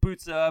 and then it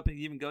boots up, and it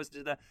even goes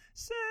to the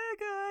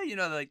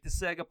Sega, like the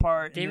Sega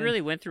part. They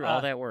really went through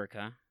all that work,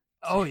 huh?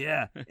 Oh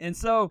yeah, and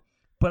so,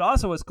 but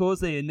also what's cool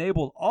is they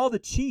enabled all the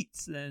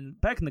cheats. And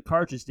back in the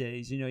cartridge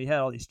days, you had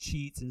all these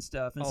cheats and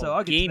stuff. And so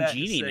I'll get Game to that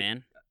Genie,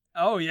 man.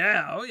 Oh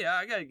yeah,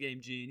 I got a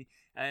Game Genie.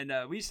 And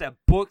we used to have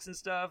books and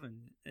stuff,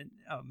 and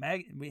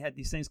we had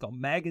these things called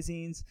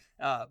magazines.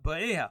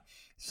 But anyhow,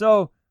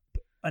 so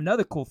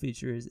another cool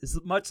feature is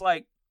much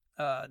like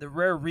the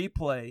Rare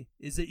Replay,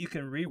 is that you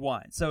can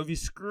rewind. So if you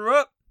screw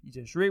up, you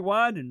just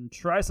rewind and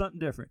try something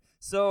different.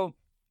 So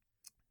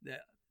the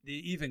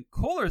even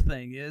cooler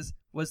thing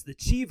was the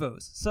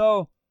Chivos.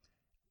 So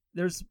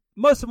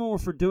most of them were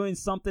for doing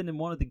something in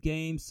one of the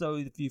games. So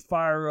if you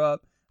fire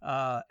up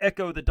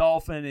Echo the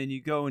Dolphin and you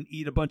go and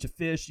eat a bunch of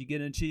fish, you get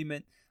an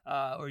achievement.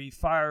 Or you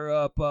fire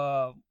up,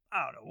 I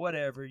don't know,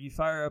 whatever. You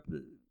fire up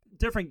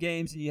different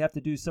games and you have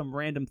to do some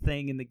random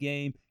thing in the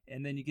game,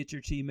 and then you get your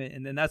achievement,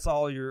 and then that's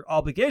all your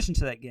obligation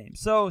to that game.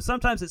 So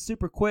sometimes it's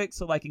super quick.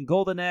 So like in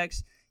Golden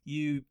Axe,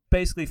 you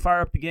basically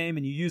fire up the game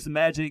and you use the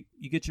magic,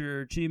 you get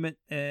your achievement,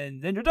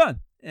 and then you're done.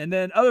 And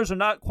then others are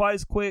not quite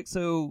as quick.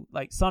 So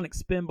like Sonic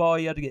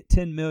Spinball, you have to get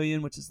 10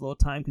 million, which is a little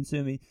time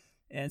consuming.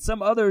 And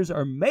some others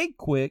are made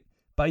quick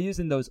by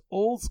using those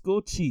old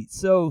school cheats.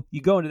 So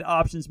you go into the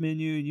options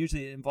menu, and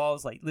usually it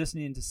involves like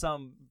listening to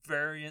some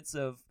variants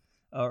of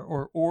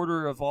or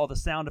order of all the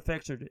sound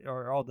effects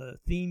or all the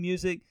theme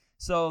music.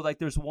 So like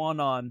there's one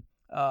on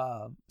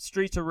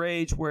Streets of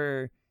Rage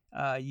where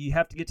you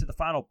have to get to the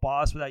final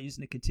boss without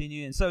using the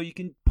continue. And so you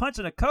can punch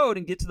in a code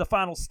and get to the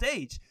final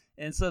stage.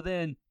 And so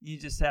then you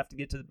just have to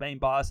get to the main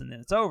boss, and then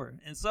it's over.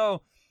 And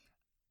so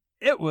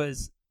it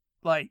was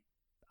like,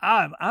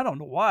 I don't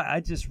know why. I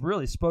just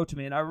really spoke to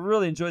me, and I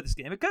really enjoyed this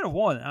game. It could have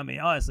won. I mean,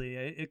 honestly,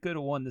 it could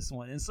have won this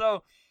one. And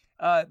so,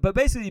 but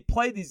basically, you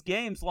play these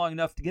games long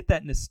enough to get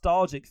that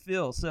nostalgic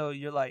feel. So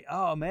you're like,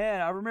 oh man,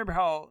 I remember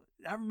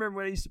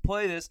when I used to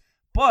play this.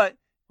 But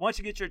once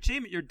you get your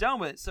achievement, you're done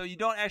with it. So you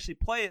don't actually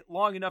play it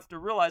long enough to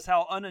realize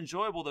how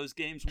unenjoyable those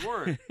games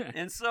were.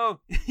 And so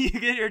you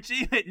get your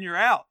achievement and you're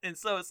out. And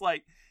so it's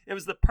like, it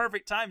was the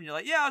perfect time. And you're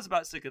like, yeah, I was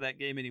about sick of that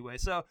game anyway.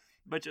 So,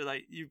 but you're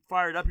like, you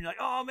fire it up and you're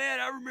like, oh man,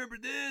 I remember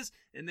this.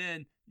 And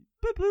then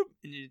boop, boop,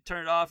 and you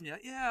turn it off and you're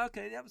like, yeah,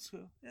 okay, that was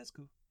cool. That's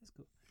cool.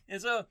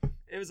 And so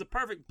it was a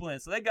perfect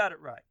blend. So they got it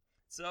right.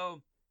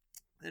 So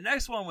the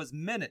next one was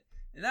Minute.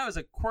 And that was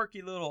a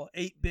quirky little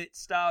 8-bit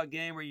style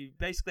game where you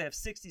basically have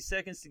 60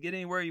 seconds to get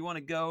anywhere you want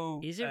to go.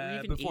 Is it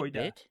even before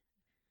 8-bit? You die.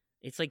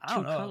 It's like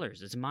two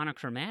colors. It's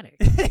monochromatic.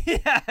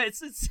 Yeah,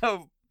 it's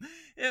so...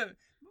 Yeah,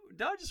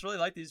 do I just really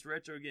like these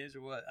retro games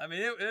or what? I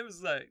mean, it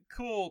was a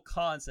cool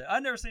concept.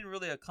 I've never seen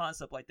really a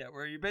concept like that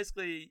where you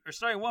basically are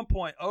starting one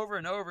point over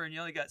and over, and you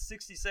only got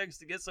 60 seconds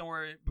to get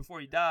somewhere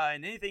before you die,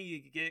 and anything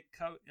you get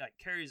like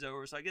carries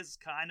over. So I guess it's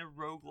kind of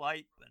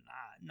roguelite, but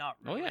not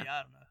really. Oh, yeah.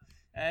 I don't know.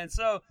 And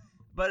so...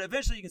 But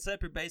eventually you can set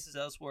up your bases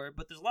elsewhere.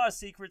 But there's a lot of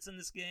secrets in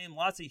this game,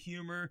 lots of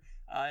humor.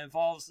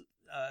 Involves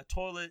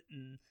toilet,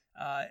 and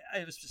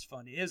it was just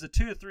funny. It was a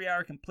 2 to 3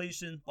 hour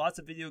completion. Lots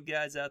of video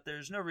guides out there.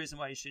 There's no reason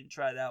why you shouldn't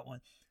try that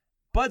one.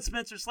 Bud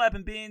Spencer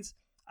Slapping Beans.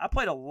 I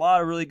played a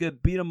lot of really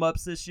good beat 'em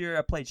ups this year.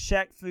 I played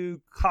Shaq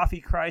Fu,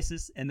 Coffee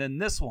Crisis, and then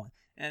this one.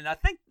 And I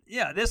think,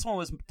 this one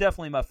was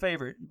definitely my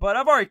favorite. But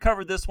I've already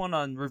covered this one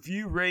on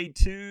Review Raid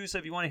 2. So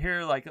if you want to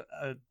hear like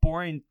a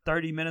boring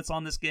 30 minutes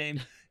on this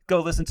game, go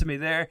listen to me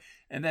there.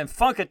 And then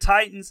Funk of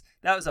Titans.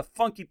 That was a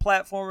funky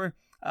platformer.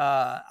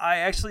 I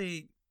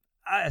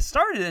I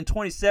started in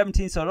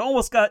 2017, so it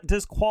almost got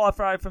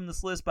disqualified from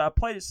this list, but I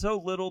played it so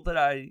little that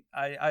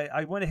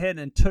I went ahead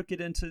and took it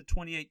into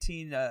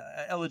 2018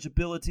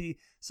 eligibility.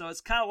 So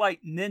it's kind of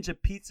like Ninja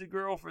Pizza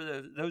Girl for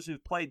those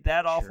who've played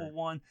that awful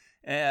one.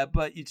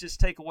 But you just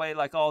take away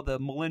like all the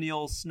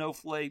millennial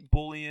snowflake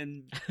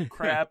bullying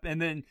crap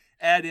and then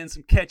add in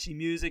some catchy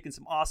music and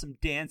some awesome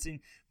dancing.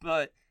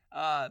 But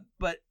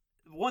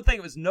one thing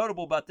that was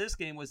notable about this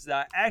game was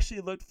that I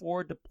actually looked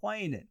forward to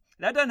playing it.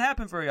 That doesn't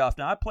happen very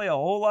often. I play a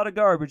whole lot of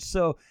garbage,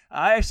 so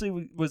I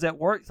actually was at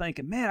work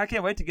thinking, man, I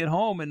can't wait to get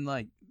home and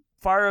like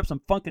fire up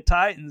some Funk of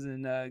Titans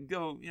and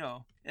go,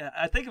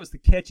 I think it was the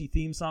catchy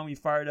theme song we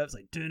fired up. It's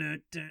like, dun,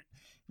 dun,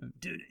 dun,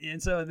 dun.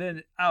 And so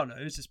then, I don't know,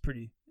 it was just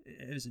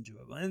it was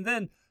enjoyable. And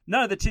then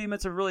none of the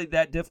achievements are really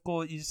that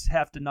difficult. You just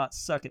have to not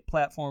suck at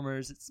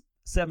platformers. It's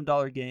a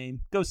 $7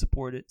 game. Go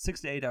support it.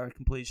 6 to 8 hour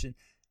completion.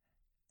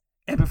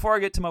 And before I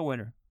get to my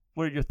winner,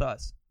 what are your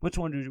thoughts? Which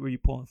one were you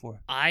pulling for?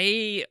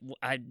 I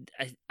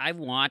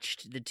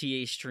watched the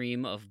TA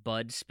stream of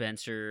Bud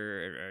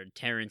Spencer or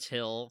Terrence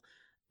Hill.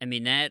 I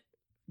mean, that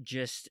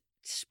just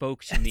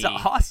spoke to me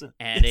awesome.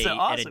 at a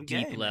awesome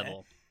deep game,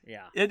 level. Man.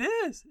 Yeah, it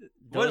is.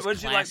 What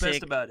did you like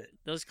best about it?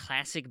 Those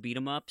classic beat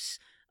 'em ups.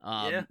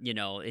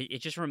 It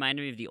just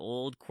reminded me of the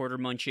old quarter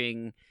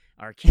munching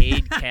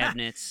arcade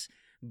cabinets.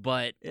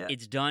 But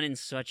it's done in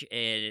such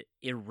an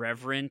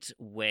irreverent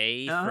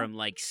way from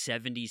like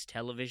 70s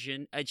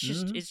television. It's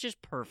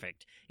just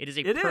perfect. It is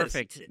a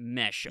perfect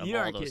mesh of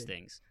all those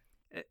things.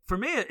 For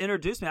me, it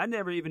introduced me. I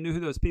never even knew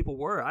who those people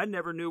were. I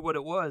never knew what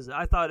it was.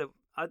 I thought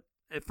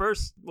at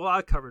first. Well,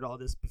 I covered all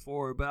this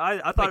before, but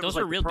I thought it was those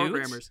like are real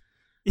programmers.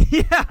 Dudes?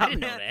 Yeah, I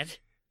didn't know that.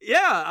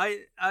 Yeah,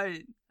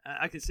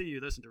 I can see you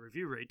listen to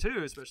Review Rate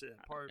too, especially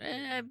that part.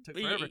 Took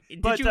forever.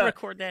 Did you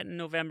record that in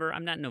November?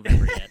 I'm not in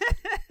November yet.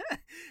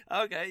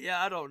 Okay,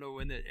 yeah, I don't know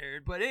when that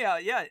aired, but yeah,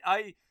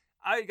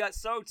 I got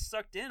so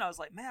sucked in. I was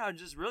like, man, I'm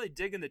just really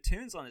digging the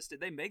tunes on this. Did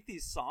they make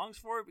these songs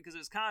for it? Because it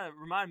was kind of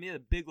reminded me of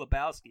the Big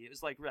Lebowski. It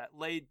was like that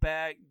laid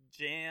back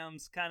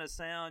jams kind of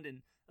sound, and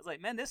I was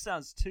like, man, this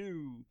sounds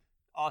too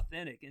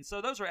authentic. And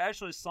so those were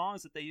actually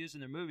songs that they used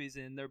in their movies,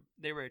 and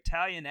they were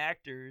Italian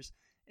actors,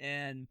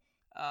 and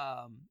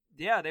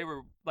they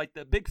were like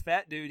the big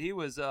fat dude. He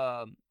was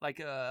like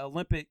a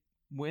Olympic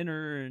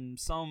winner in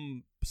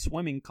some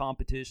swimming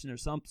competition or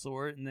some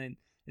sort, and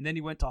then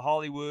he went to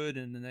Hollywood,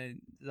 and then they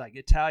like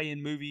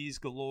Italian movies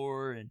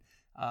galore, and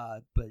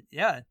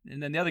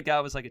and then the other guy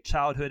was like a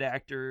childhood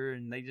actor,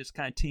 and they just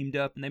kind of teamed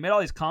up and they made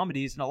all these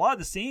comedies, and a lot of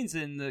the scenes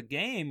in the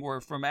game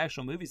were from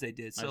actual movies they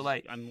did. So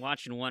I'm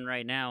watching one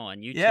right now on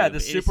YouTube. Yeah, the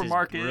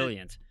supermarket,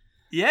 brilliant.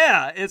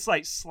 Yeah, it's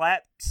like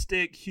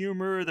slapstick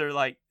humor. They're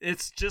like,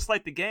 it's just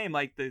like the game,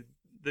 like the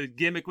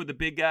gimmick with the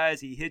big guys.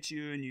 He hits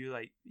you and you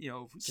like,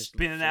 just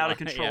spinning out of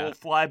control,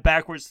 fly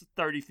backwards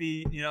 30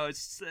 feet.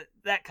 It's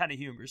that kind of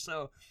humor.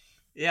 So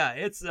yeah,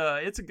 it's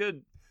a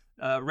good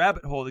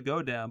rabbit hole to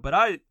go down. But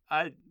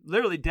I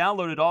literally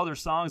downloaded all their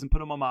songs and put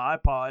them on my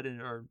iPod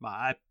or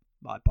my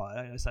iPod.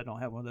 I guess I don't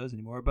have one of those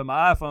anymore, but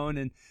my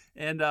iPhone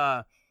and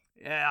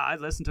I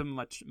listened to them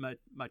in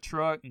my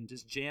truck and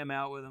just jam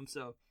out with them.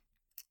 So,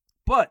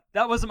 but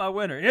that wasn't my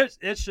winner.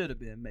 It should have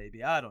been,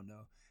 maybe. I don't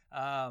know.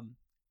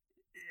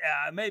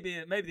 Yeah,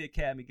 maybe the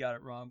Academy got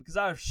it wrong because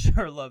I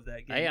sure love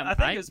that game. I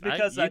think it's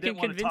because I didn't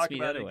want to talk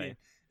about it again.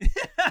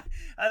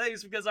 I think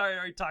it's because I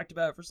already talked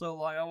about it for so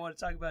long. I want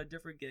to talk about a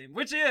different game,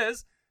 which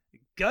is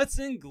Guts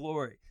and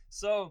Glory.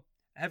 So,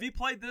 have you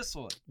played this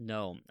one?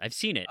 No, I've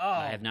seen it.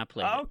 I have not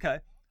played it. Okay.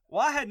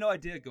 Well, I had no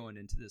idea going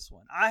into this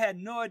one. I had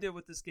no idea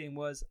what this game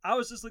was. I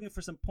was just looking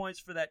for some points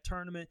for that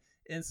tournament,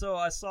 and so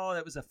I saw that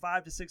it was a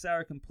 5 to 6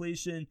 hour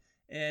completion.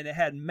 And it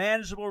had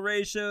manageable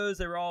ratios.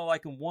 They were all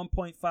like in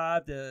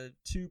 1.5 to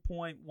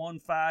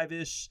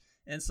 2.15-ish.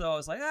 And so I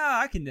was like,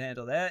 I can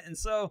handle that. And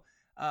so,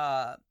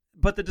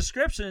 but the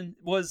description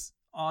was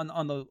on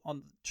the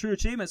True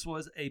Achievements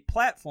was a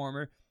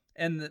platformer.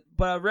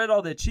 But I read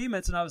all the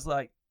achievements and I was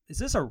like, is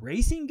this a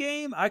racing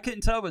game? I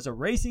couldn't tell if it was a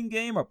racing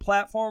game or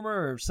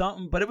platformer or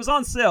something, but it was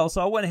on sale.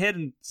 So I went ahead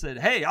and said,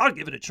 hey, I'll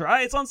give it a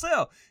try. It's on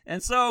sale.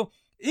 And so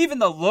even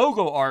the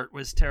logo art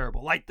was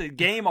terrible. Like the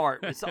game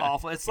art was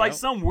awful. It's like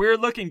some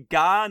weird looking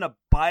guy on a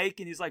bike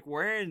and he's like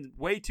wearing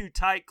way too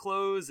tight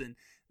clothes and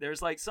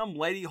there's like some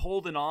lady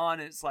holding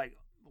on and it's like,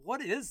 what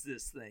is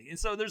this thing? And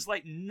so there's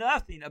like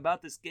nothing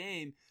about this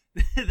game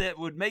that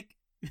would make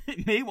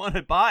me want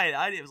to buy it.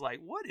 I was like,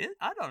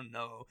 I don't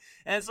know.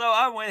 And so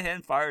I went ahead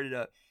and fired it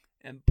up.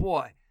 And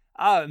boy,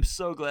 I am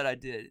so glad I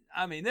did.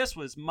 I mean, this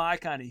was my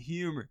kind of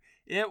humor.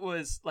 It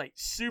was like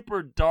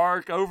super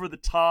dark, over the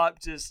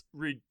top, just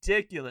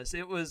ridiculous.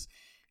 It was,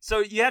 so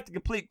you have to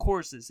complete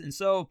courses. And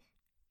so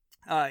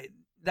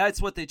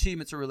that's what the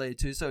achievements are related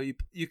to. So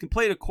you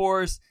complete a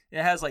course,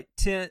 it has like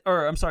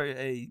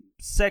a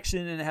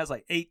section, and it has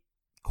like 8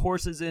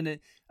 courses in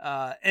it.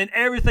 And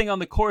everything on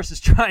the course is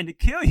trying to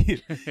kill you.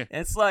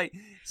 It's like,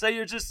 so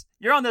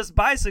you're on this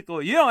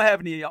bicycle. You don't have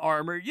any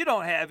armor. You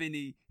don't have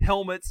any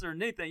helmets or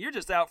anything. You're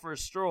just out for a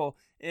stroll.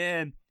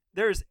 And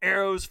there's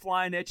arrows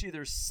flying at you.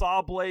 There's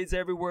saw blades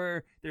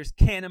everywhere. There's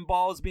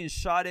cannonballs being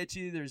shot at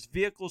you. There's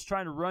vehicles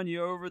trying to run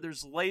you over.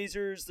 There's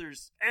lasers.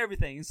 There's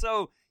everything. And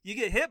so you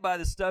get hit by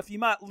this stuff. You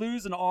might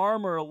lose an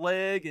arm or a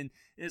leg, and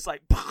it's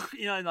like,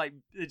 and like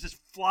it just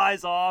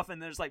flies off,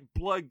 and there's like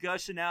blood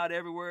gushing out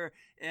everywhere.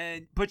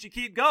 But you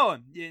keep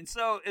going. And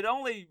so it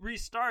only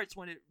restarts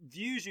when it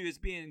views you as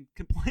being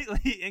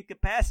completely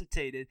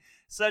incapacitated,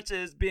 such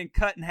as being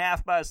cut in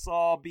half by a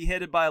saw,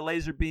 beheaded by a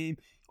laser beam,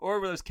 or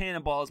over those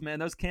cannonballs, man.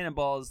 Those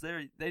cannonballs,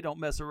 they don't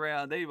mess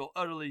around. They will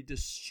utterly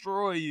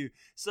destroy you.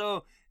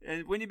 So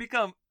when you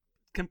become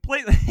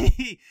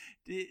completely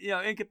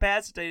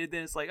incapacitated,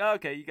 then it's like,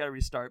 okay, you got to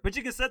restart. But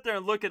you can sit there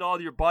and look at all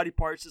your body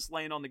parts just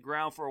laying on the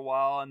ground for a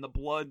while, and the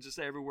blood just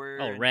everywhere.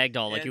 Oh,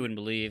 ragdoll, like you wouldn't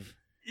believe.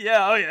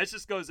 Yeah, it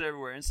just goes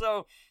everywhere. And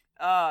so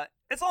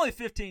it's only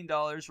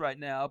 $15 right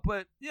now,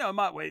 but I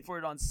might wait for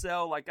it on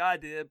sale like I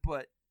did.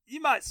 But you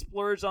might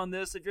splurge on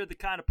this if you're the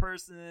kind of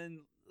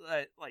person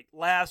that like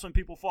laughs when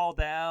people fall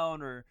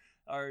down, or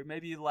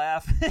maybe you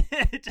laugh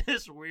at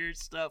just weird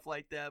stuff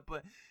like that.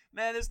 But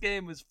man, this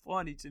game was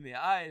funny to me.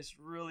 I just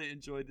really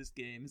enjoyed this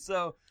game.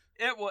 So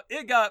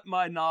it got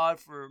my nod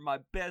for my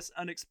best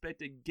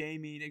unexpected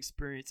gaming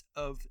experience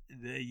of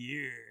the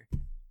year.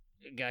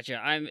 Gotcha.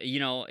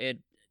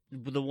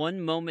 The one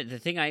moment, the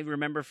thing I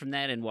remember from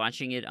that and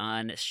watching it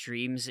on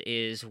streams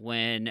is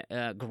when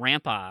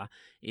Grandpa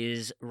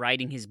is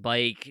riding his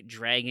bike,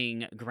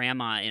 dragging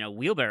Grandma in a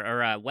wheelbarrow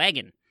or a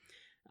wagon.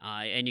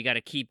 And you got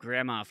to keep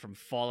Grandma from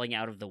falling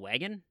out of the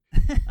wagon.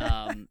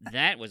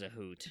 That was a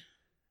hoot.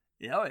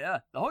 Yeah.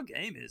 The whole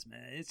game is,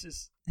 man. It's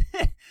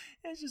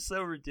just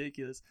so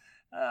ridiculous.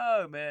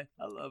 Oh man,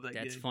 I love that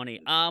game. That's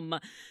funny.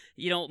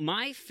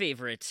 My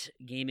favorite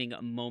gaming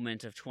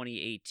moment of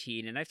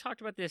 2018, and I've talked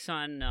about this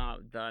on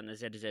the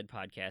Z to Z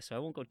podcast, so I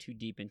won't go too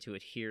deep into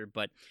it here.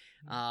 But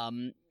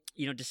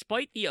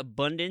despite the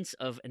abundance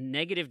of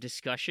negative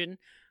discussion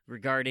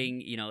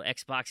regarding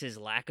Xbox's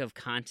lack of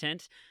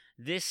content,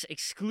 this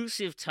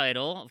exclusive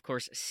title, of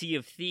course, Sea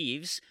of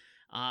Thieves,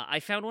 I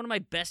found one of my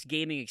best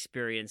gaming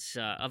experience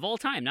of all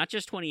time, not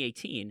just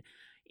 2018.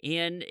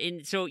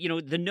 And so,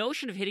 the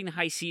notion of hitting the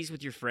high seas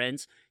with your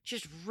friends,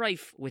 just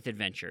rife with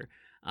adventure,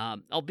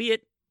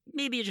 albeit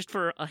maybe just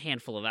for a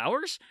handful of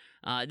hours.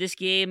 This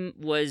game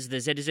was the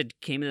Z to Z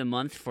Game of the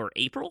Month for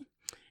April.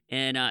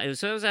 And it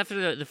was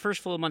after the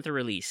first full month of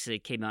release.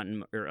 It came out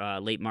in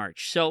late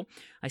March. So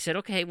I said,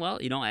 okay, well,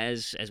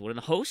 as one of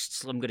the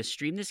hosts, I'm going to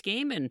stream this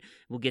game, and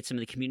we'll get some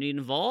of the community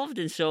involved.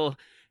 And so,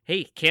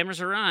 hey, cameras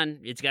are on.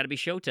 It's got to be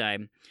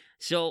showtime.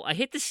 So I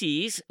hit the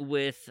seas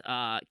with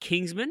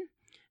Kingsman,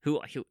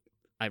 who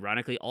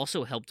ironically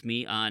also helped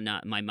me on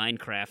my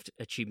Minecraft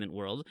achievement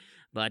world.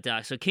 But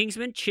so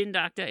Kingsman, Chin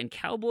Doctor, and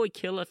Cowboy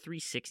Killer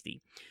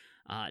 360.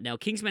 Now,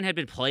 Kingsman had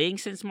been playing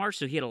since March,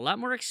 so he had a lot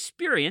more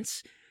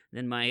experience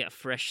than my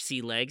fresh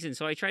sea legs, and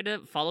so I tried to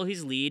follow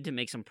his lead to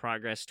make some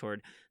progress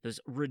toward those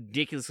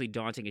ridiculously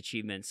daunting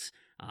achievements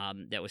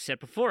that was set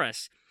before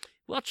us.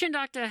 Well, Chin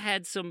Doctor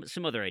had some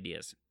other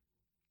ideas.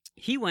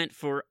 He went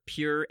for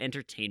pure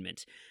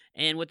entertainment,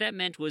 and what that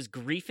meant was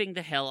griefing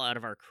the hell out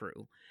of our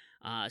crew.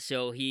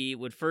 So he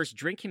would first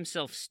drink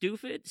himself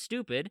stupid,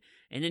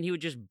 and then he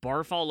would just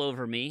barf all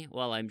over me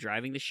while I'm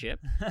driving the ship.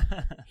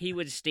 He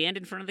would stand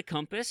in front of the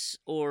compass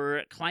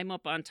or climb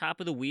up on top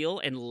of the wheel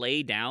and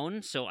lay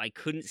down so I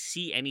couldn't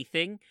see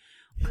anything,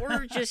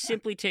 or just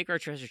simply take our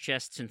treasure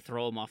chests and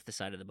throw them off the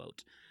side of the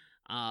boat.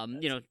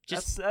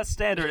 That's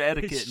standard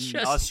etiquette in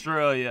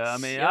Australia. I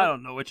mean, I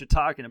don't know what you're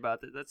talking about.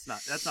 That's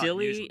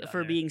silly not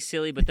for being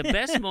silly. But the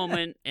best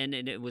moment, and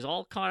it was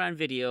all caught on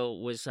video,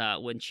 was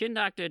when Chin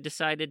Doctor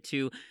decided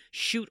to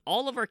shoot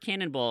all of our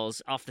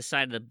cannonballs off the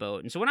side of the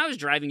boat. And so when I was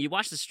driving, you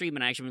watched the stream,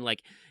 and I actually been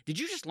like, "Did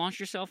you just launch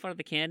yourself out of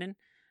the cannon?"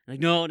 Like,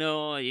 no,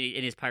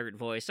 in his pirate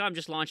voice. So I'm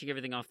just launching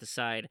everything off the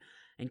side.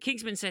 And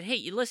Kingsman said,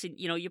 "Hey, listen,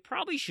 you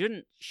probably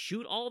shouldn't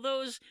shoot all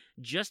those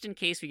just in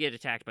case we get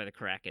attacked by the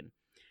Kraken."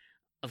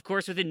 Of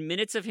course, within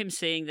minutes of him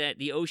saying that,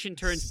 the ocean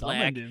turns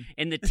black,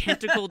 and the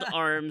tentacled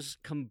arms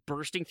come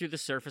bursting through the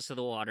surface of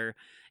the water,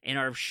 and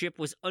our ship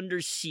was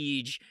under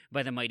siege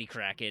by the mighty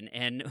Kraken,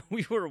 and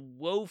we were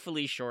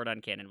woefully short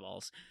on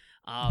cannonballs.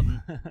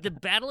 The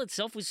battle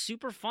itself was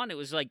super fun. It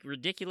was like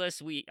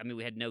ridiculous. We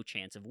had no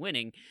chance of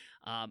winning.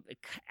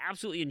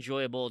 Absolutely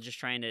enjoyable, just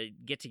trying to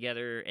get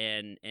together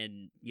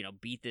and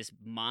beat this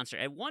monster.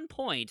 At one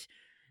point,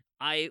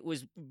 I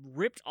was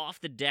ripped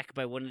off the deck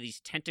by one of these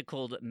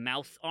tentacled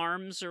mouth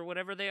arms or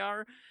whatever they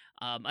are.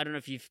 I don't know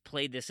if you've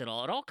played this at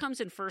all. It all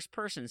comes in first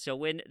person. So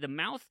when the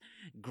mouth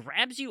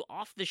grabs you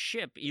off the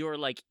ship, you're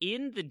like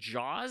in the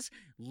jaws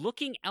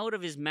looking out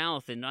of his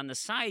mouth. And on the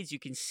sides, you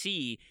can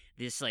see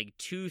this like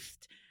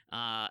toothed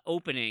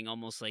opening,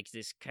 almost like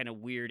this kind of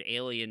weird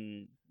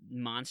alien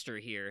monster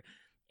here.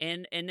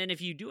 And then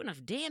if you do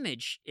enough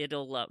damage,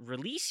 it'll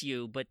release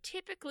you, but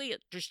typically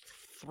it just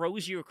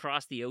throws you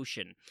across the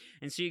ocean.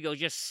 And so you go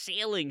just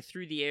sailing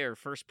through the air,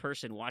 first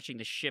person, watching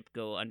the ship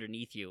go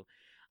underneath you.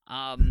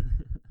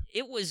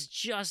 It was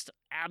just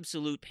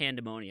absolute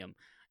pandemonium.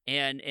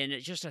 And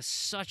it's just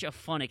such a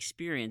fun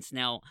experience.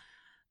 Now,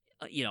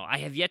 I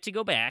have yet to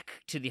go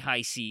back to the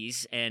high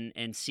seas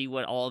and see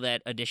what all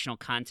that additional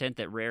content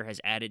that Rare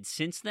has added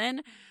since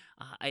then.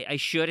 I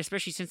should,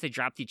 especially since they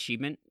dropped the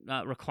achievement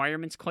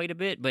requirements quite a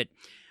bit. But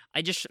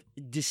I just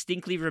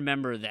distinctly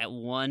remember that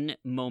one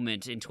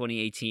moment in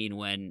 2018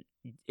 when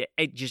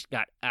it just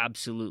got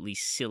absolutely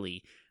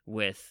silly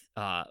with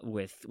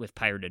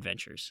Pirate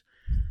Adventures.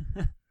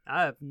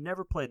 I have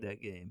never played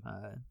that game.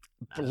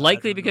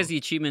 Likely because the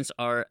achievements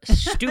are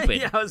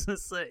stupid. Yeah, I was gonna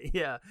say,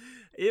 yeah.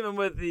 Even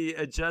with the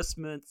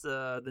adjustments,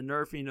 the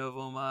nerfing of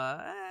them,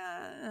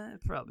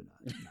 probably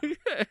not. No.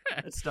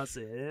 Let's not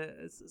say it.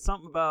 It's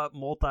something about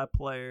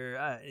multiplayer.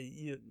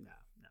 No.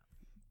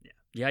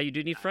 Yeah, you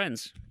do need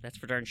friends. That's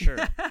for darn sure.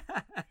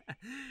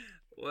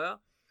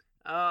 Well,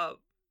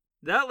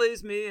 that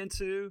leads me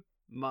into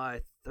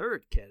my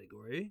third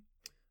category,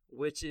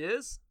 which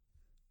is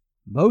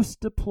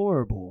most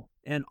deplorable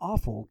and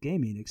awful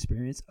gaming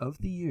experience of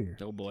the year.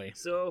 Oh boy.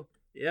 So,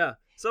 yeah.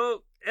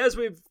 So, as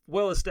we've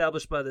well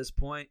established by this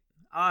point,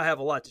 I have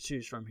a lot to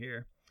choose from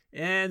here.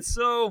 And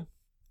so,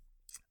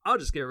 I'll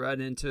just get right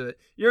into it.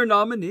 Your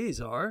nominees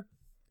are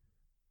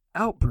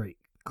Outbreak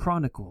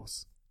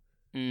Chronicles,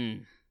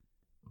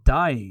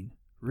 Dying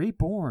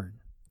Reborn.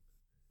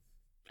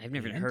 I've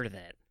never heard of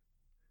that.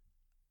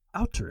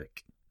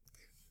 Alteric.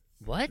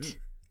 What?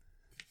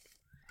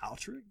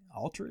 Alteric?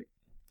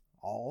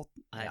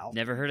 I've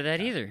never heard of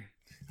that either.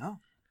 Oh.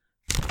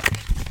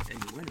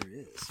 And the winner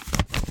is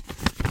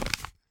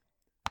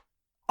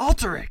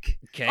Alteric.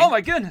 Okay. Oh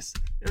my goodness.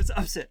 It was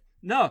upset.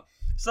 No.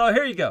 So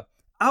here you go.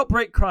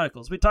 Outbreak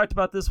Chronicles. We talked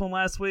about this one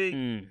last week.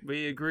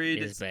 We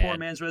agreed it's bad. poor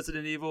man's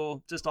Resident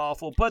Evil. Just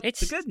awful. But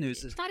the good news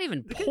is it's not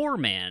even poor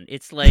man.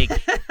 It's like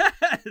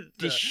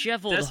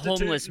disheveled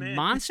homeless man.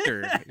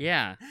 monster.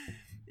 Yeah.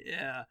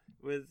 Yeah.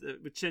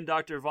 With Chin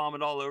Doctor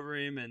vomit all over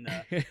him. And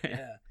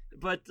yeah.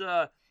 But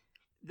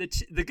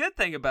the good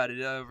thing about it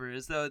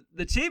is the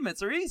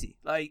achievements are easy.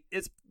 Like,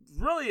 it's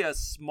really a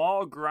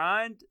small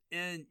grind,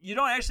 and you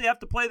don't actually have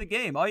to play the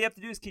game. All you have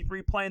to do is keep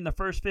replaying the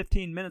first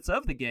 15 minutes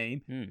of the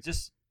game.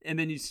 And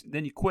then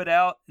you quit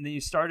out, and then you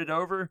start it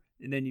over,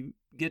 and then you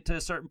get to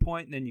a certain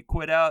point, and then you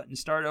quit out and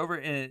start over,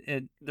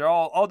 and they're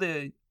all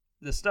the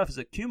stuff is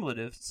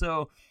accumulative,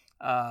 so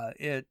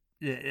it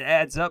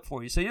adds up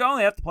for you. So you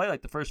only have to play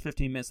like the first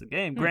 15 minutes of the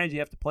game. Granted, you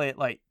have to play it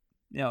like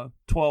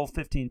 12,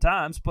 15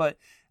 times, but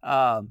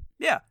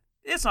yeah,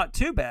 it's not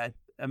too bad.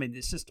 I mean,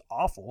 it's just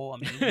awful. I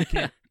mean, you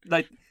can't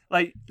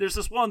like there's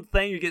this one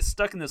thing, you get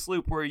stuck in this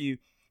loop where you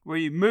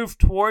move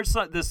towards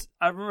this.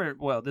 I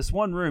remember, this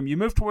one room, you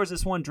move towards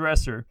this one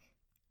dresser.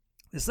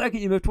 The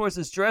second you move towards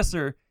this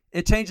dresser,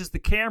 it changes the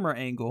camera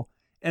angle.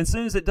 And as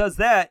soon as it does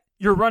that,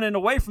 you're running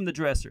away from the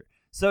dresser.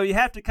 So you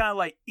have to kind of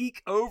like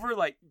eke over,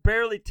 like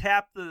barely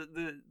tap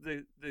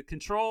the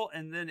control.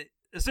 And then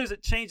as soon as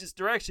it changes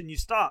direction, you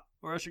stop,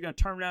 or else you're going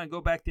to turn around and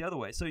go back the other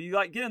way. So you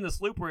like get in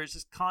this loop where it's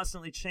just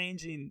constantly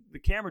changing the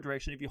camera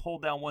direction if you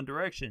hold down one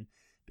direction.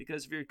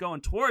 Because if you're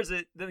going towards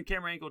it, then the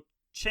camera angle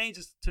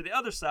changes to the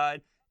other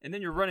side, and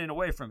then you're running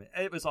away from it.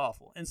 It was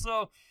awful. And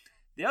so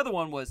the other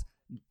one was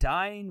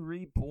Dying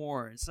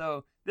Reborn.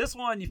 So this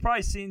one, you've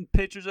probably seen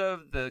pictures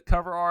of the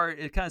cover art.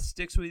 It kind of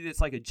sticks with you. It's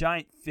like a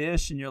giant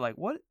fish, and you're like,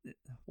 what?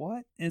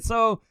 And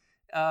so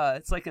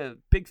it's like a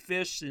big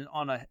fish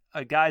on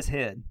a guy's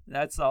head.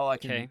 That's all I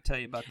can tell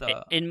you about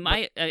the... And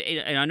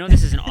I know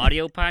this is an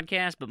audio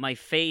podcast, but my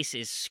face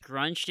is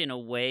scrunched in a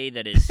way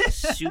that is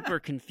super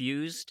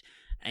confused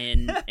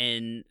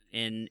and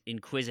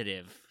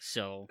inquisitive.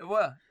 So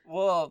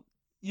well,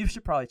 you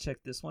should probably check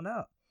this one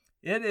out.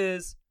 It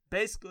is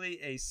basically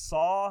a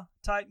Saw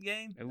type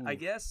game, I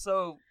guess.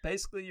 So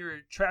basically, you're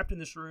trapped in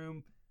this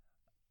room.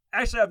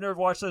 Actually, I've never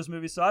watched those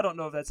movies, so I don't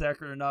know if that's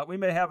accurate or not. We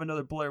may have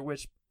another Blair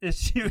Witch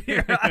issue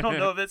here. I don't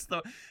know if it's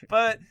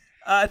but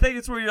I think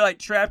it's where you're like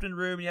trapped in a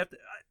room. And you have to.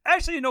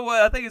 Actually, you know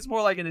what? I think it's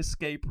more like an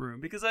escape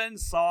room, because I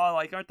Saw,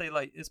 like, aren't they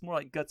like? It's more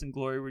like Guts and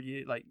Glory, where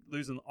you like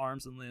losing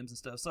arms and limbs and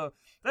stuff. So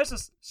let's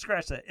just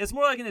scratch that. It's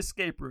more like an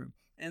escape room.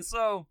 And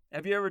so,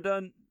 have you ever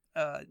done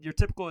your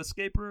typical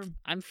escape room?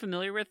 I'm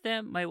familiar with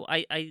them.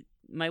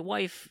 My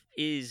wife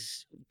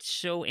is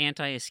so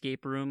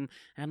anti-escape room,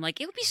 and I'm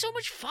like, it would be so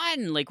much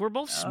fun. Like, we're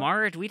both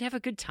smart. We'd have a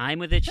good time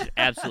with it. She's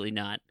absolutely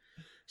not.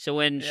 So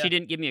when she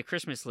didn't give me a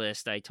Christmas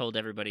list, I told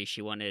everybody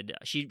she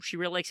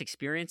really likes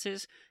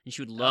experiences, and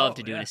she would love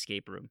to do an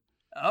escape room.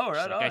 Oh,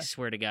 right on. I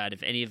swear to God,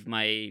 if any of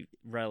my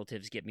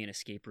relatives get me an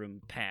escape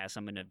room pass,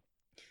 I'm gonna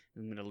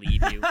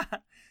leave you.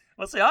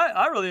 Well, see,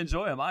 I really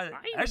enjoy them. I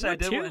did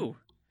too. One.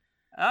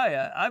 Oh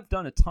yeah, I've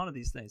done a ton of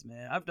these things,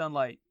 man. I've done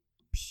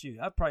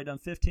I've probably done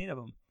 15 of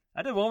them.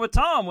 I did one with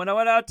Tom when I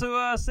went out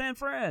to San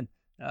Fran.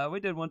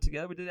 We did one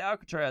together. We did the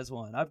Alcatraz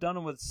one. I've done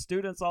them with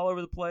students all over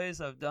the place.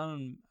 I've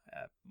done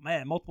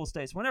them, multiple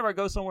states. Whenever I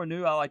go somewhere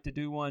new, I like to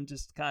do one.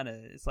 Just kind of,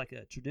 it's like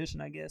a tradition,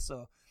 I guess.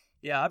 So,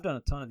 yeah, I've done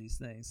a ton of these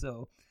things.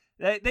 So,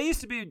 they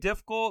used to be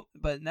difficult,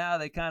 but now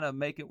they kind of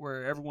make it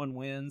where everyone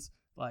wins.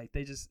 Like,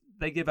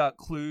 they give out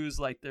clues,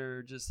 like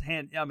they're just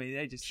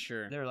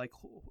they're like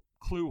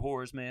clue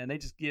whores, man. They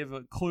just give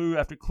a clue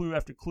after clue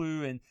after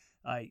clue, and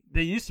Like,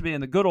 they used to be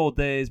in the good old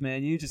days,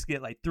 man. You just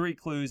get like 3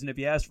 clues, and if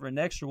you ask for an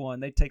extra one,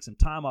 they take some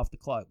time off the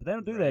clock. But they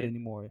don't do that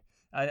anymore.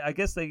 I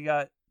guess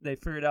they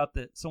figured out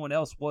that someone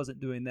else wasn't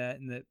doing that,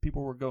 and that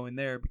people were going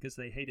there because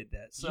they hated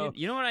that. So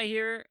you know what I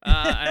hear?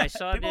 I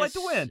saw people this.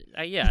 like to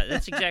win. Yeah,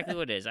 that's exactly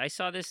what it is. I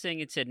saw this thing.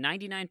 It said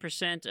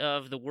 99%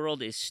 of the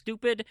world is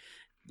stupid.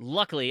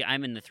 Luckily,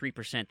 I'm in the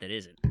 3% that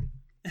isn't.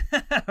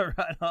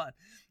 Right on.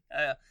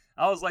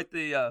 I was like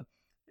the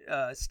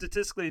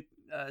statistically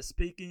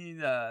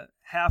speaking,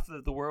 half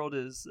of the world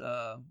is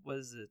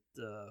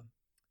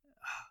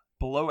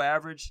below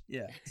average.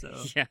 Yeah, so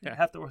Yeah.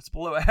 half the world's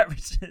below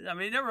average. I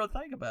mean, you never really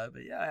think about it,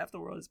 but yeah, half the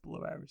world is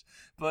below average.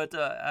 But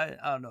I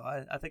don't know.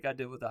 I think I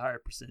did with a higher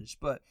percentage.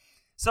 But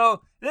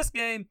so this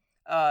game,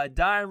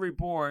 Dying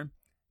Reborn,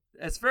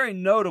 it's very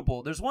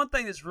notable. There's one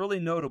thing that's really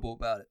notable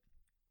about it.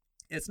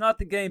 It's not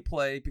the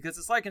gameplay, because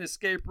it's like an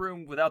escape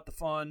room without the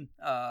fun.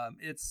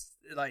 It's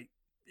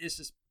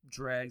just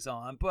drags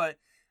on. But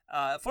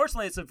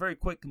fortunately, it's a very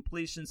quick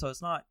completion, so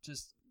it's not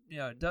just,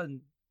 it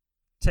doesn't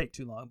take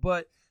too long.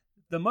 But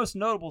the most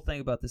notable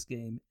thing about this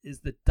game is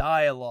the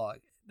dialogue.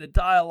 The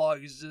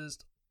dialogue is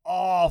just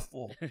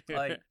awful.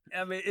 Like,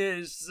 I mean, it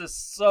is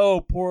just so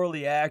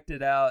poorly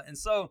acted out. And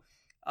so,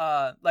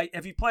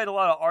 have you played a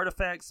lot of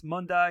Artifacts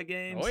Mundi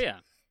games? Oh, yeah.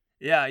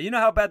 Yeah, you know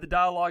how bad the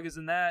dialogue is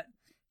in that?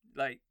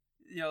 Like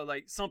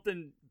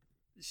something,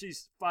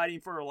 she's fighting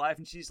for her life,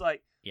 and she's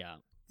like, yeah,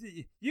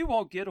 you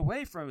won't get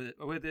away from it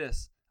with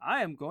this.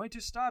 I am going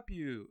to stop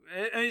you.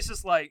 And it's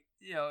just like,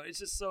 it's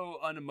just so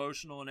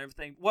unemotional and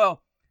everything.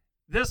 Well,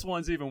 this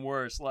one's even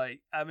worse.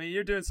 Like, I mean,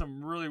 you're doing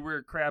some really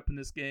weird crap in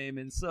this game,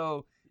 and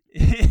so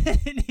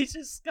and he's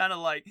just kind of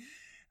like,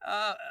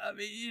 I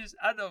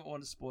don't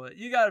want to spoil it.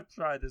 You got to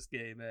try this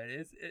game,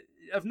 man.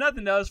 If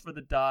nothing else, for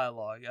the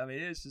dialogue. I mean,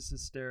 it's just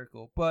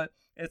hysterical, but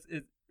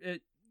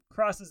it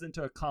crosses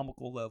into a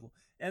comical level.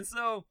 And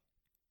so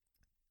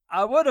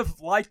I would have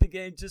liked the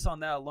game just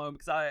on that alone,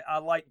 because I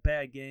like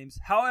bad games.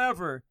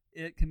 However,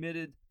 it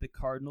committed the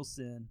cardinal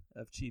sin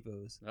of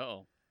Chivos.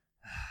 Uh-oh.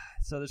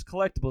 So there's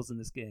collectibles in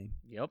this game.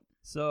 Yep.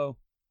 So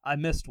I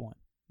missed one.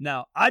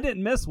 Now, I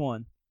didn't miss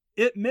one.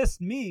 It missed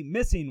me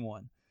missing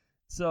one.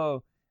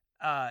 So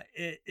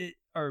it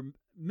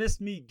missed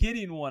me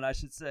getting one, I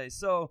should say.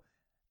 So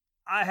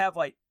I have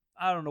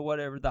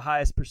whatever the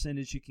highest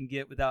percentage you can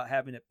get without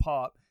having it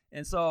pop.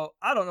 And so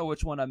I don't know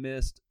which one I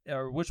missed,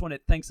 or which one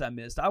it thinks I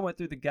missed. I went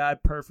through the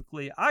guide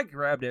perfectly. I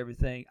grabbed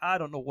everything. I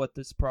don't know what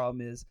this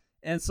problem is.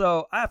 And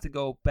so I have to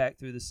go back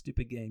through this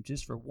stupid game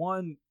just for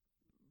one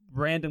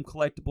random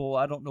collectible.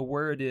 I don't know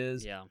where it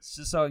is. Yeah.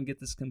 Just so I can get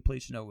this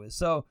completion over with.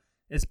 So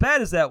as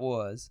bad as that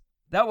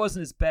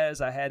wasn't as bad as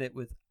I had it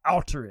with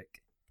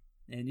Alteric.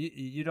 And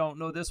you don't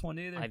know this one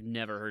either? I've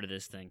never heard of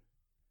this thing.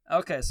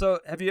 Okay,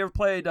 so have you ever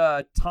played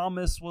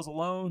Thomas Was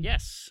Alone?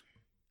 Yes.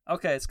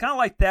 Okay, it's kind of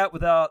like that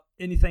without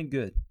anything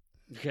good.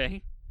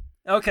 Okay.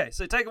 Okay,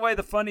 so take away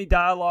the funny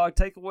dialogue,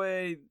 take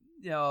away,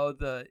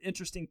 the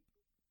interesting,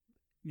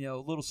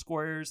 little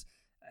squares,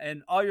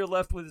 and all you're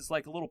left with is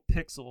like a little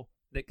pixel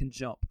that can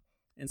jump.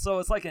 And so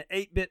it's like an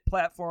 8-bit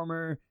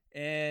platformer,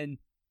 and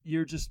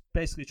you're just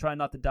basically trying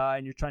not to die,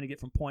 and you're trying to get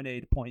from point A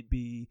to point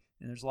B,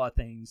 and there's a lot of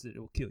things that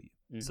will kill you.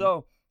 Mm-hmm.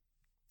 So,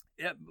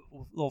 a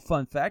little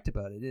fun fact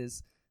about it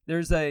is,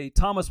 there's a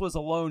Thomas Was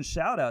Alone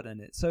shout out in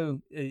it.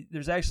 So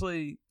there's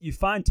actually, you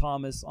find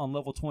Thomas on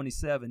level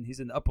 27. He's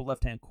in the upper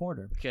left hand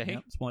corner.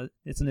 Okay. Yep,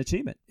 it's an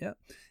achievement. Yeah.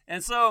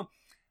 And so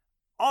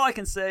all I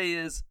can say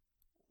is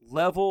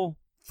level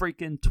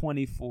freaking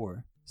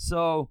 24.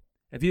 So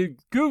if you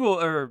Google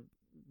or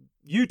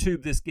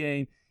YouTube this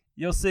game,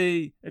 you'll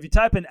see, if you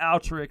type in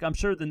Alteric, I'm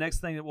sure the next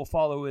thing that will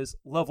follow is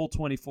level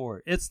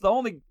 24. It's the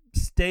only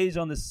stage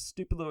on this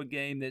stupid little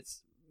game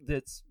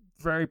that's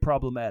very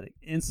problematic.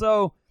 And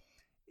so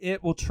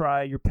it will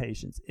try your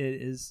patience.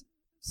 It is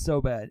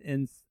so bad.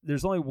 And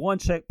there's only one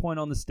checkpoint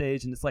on the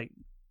stage, and it's like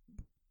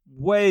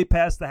way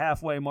past the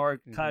halfway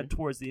mark, kind of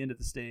towards the end of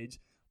the stage.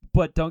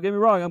 But don't get me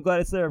wrong, I'm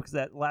glad it's there, because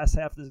that last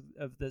half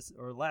of this,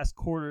 or last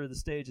quarter of the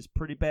stage, is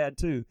pretty bad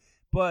too.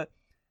 But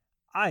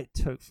I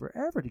took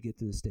forever to get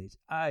through the stage.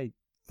 I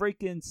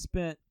freaking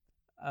spent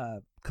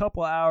a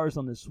couple hours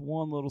on this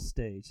one little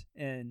stage.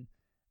 And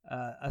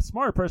a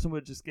smarter person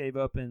would have just gave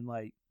up and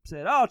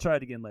said, I'll try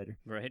it again later.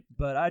 Right.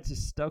 But I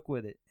just stuck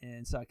with it.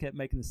 And so I kept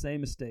making the same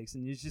mistakes.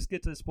 And you just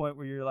get to this point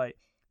where you're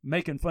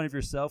making fun of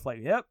yourself.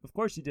 Yep, of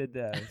course you did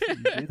that.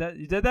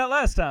 You did that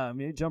last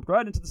time. You jumped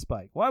right into the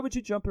spike. Why would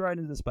you jump right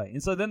into the spike?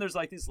 And so then there's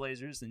these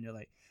lasers, and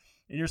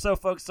you're so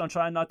focused on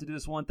trying not to do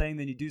this one thing,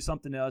 then you do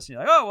something else. And you're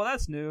like, oh, well,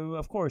 that's new.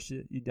 Of course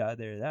you died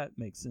there. That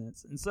makes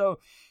sense. And so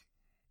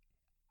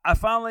I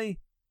finally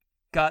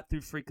got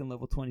through freaking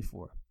level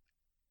 24.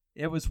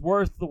 It was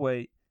worth the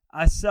wait.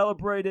 I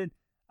celebrated.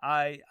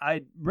 I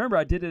remember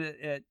I did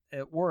it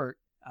at work.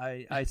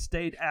 I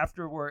stayed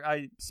after work.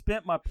 I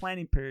spent my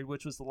planning period,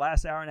 which was the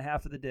last hour and a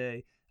half of the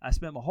day. I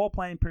spent my whole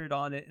planning period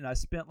on it, and I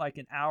spent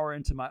an hour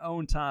into my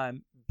own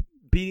time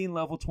beating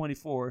level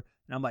 24.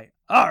 And I'm like,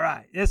 all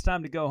right, it's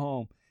time to go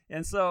home.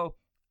 And so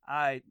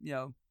I,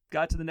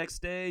 got to the next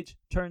stage,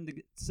 turned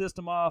the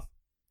system off,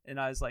 And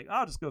I was like,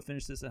 I'll just go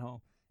finish this at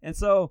home. And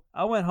so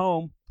I went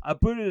home, I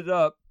booted it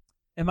up,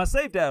 and my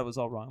save data was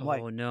all wrong. I'm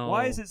like, no.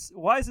 why is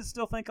it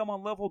still think I'm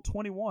on level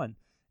 21?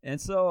 And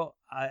so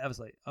I was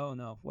like, oh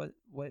no, what,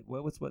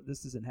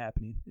 this isn't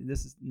happening.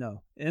 This is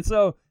no. And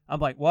so I'm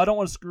like, well, I don't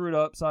want to screw it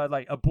up. So I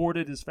like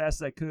aborted as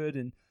fast as I could.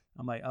 And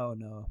I'm like, oh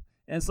no.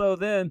 And so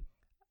then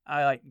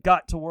I like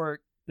got to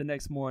work the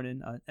next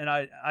morning, and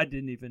I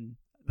didn't even,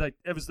 like,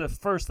 it was the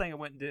first thing I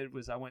went and did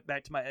was I went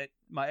back to my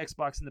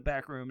Xbox in the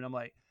back room, and I'm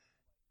like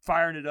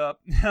firing it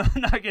up.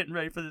 I'm not getting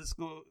ready for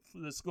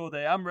the school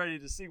day. I'm ready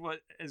to see what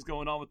is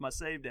going on with my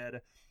save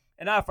data.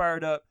 And I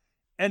fired up,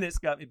 and it's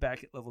got me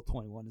back at level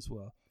 21 as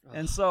well. Ugh.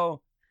 And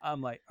so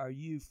I'm like, are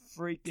you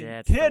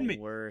freaking kidding me?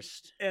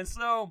 Worst. And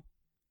so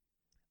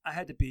I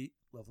had to beat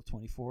level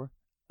 24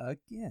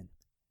 again.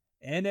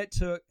 And it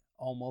took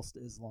almost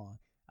as long.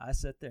 I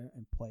sat there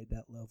and played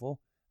that level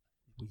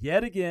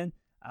yet again.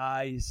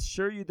 I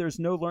assure you there's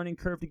no learning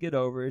curve to get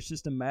over. It's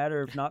just a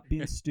matter of not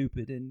being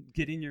stupid and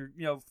getting your,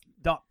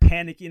 not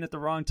panicking at the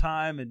wrong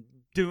time and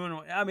doing,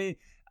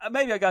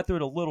 maybe I got through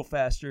it a little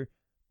faster,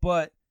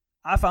 but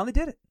I finally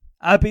did it.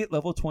 I beat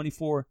level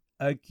 24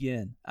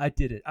 again. I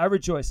did it. I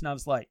rejoiced, and I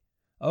was like,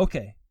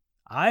 okay,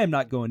 I am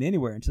not going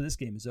anywhere until this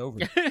game is over.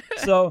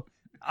 So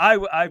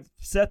I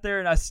sat there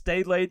and I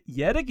stayed late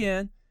yet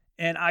again,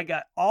 and I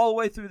got all the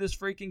way through this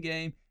freaking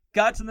game,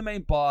 got to the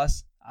main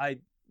boss.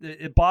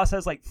 The boss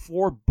has like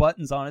 4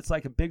 buttons on it. It's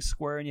like a big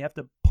square, and you have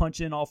to punch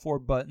in all 4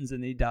 buttons,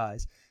 and he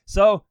dies.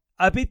 So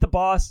I beat the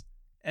boss,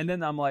 and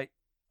then I'm like,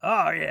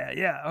 oh,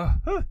 yeah,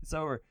 it's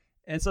over.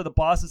 And so the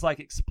boss is like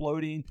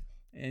exploding,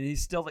 and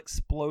he's still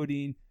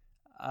exploding,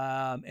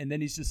 and then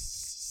he's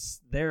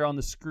just there on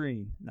the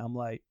screen. And I'm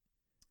like,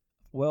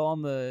 well,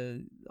 on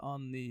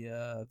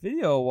the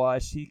video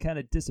watch, he kind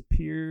of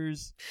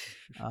disappears.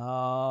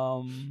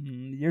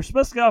 You're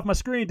supposed to get off my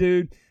screen,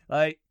 dude.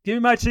 Like, give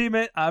me my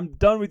achievement. I'm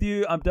done with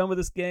you. I'm done with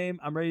this game.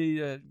 I'm ready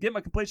to get my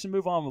completion and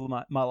move on with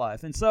my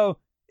life. And so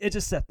it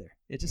just sat there.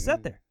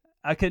 Sat there.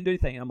 I couldn't do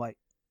anything. I'm like,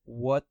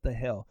 what the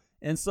hell?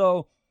 And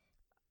so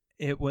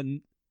it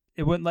wouldn't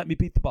let me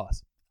beat the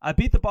boss. I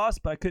beat the boss,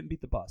 but I couldn't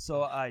beat the boss.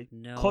 So I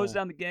closed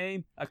down the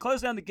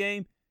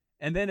game.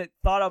 And then it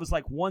thought I was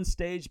like one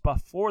stage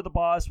before the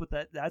boss with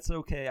that. That's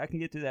okay. I can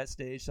get through that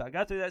stage. So I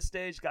got through that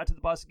stage, got to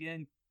the boss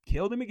again,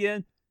 killed him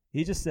again.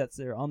 He just sits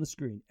there on the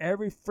screen.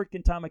 Every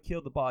freaking time I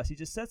kill the boss, he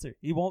just sits there.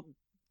 He won't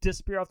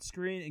disappear off the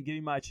screen and give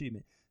me my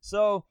achievement.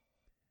 So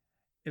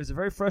it was a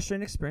very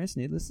frustrating experience,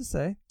 needless to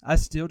say. I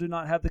still do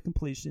not have the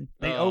completion.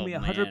 They owe me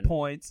 100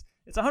 points.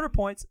 It's 100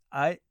 points.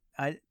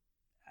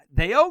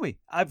 They owe me.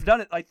 I've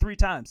done it like 3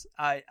 times.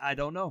 I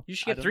don't know. You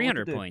should get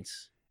 300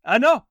 points. I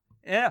know.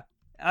 Yeah.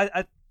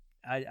 It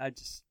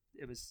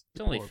was.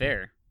 It's only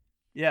fair.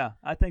 Yeah,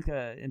 I think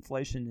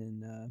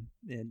inflation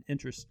and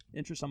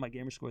interest on my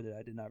gamer score that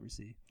I did not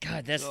receive.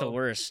 God, that's the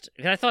worst.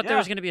 I thought there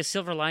was going to be a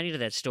silver lining to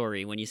that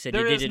story when you said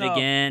you did it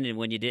again, and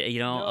when you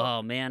did,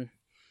 oh man.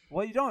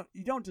 Well, you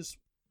don't just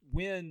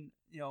win,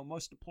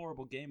 most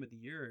deplorable game of the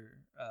year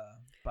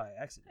by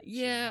accident.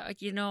 Yeah,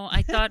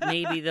 I thought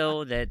maybe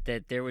though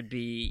that there would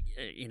be,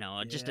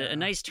 just a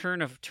nice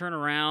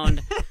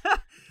turnaround.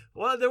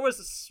 Well, there was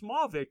a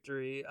small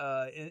victory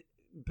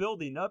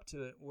building up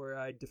to it where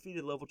I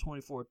defeated level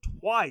 24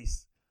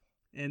 twice,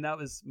 and that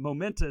was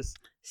momentous.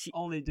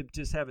 Only to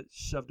just have it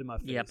shoved in my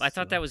face. Yep, I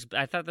thought that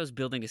was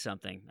building to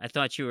something. I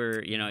thought you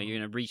were, you're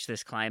gonna reach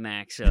this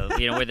climax of,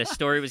 where the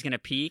story was gonna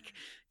peak.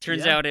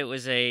 Turns out it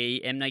was a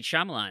M. Night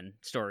Shyamalan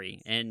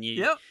story, and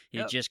you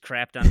just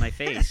crapped on my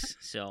face.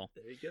 So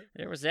there you go.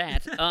 There was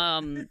that.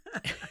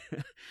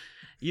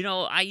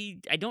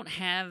 I don't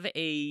have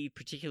a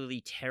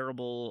particularly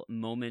terrible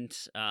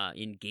moment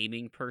in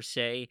gaming per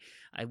se.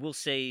 I will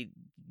say,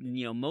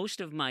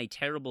 most of my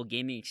terrible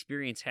gaming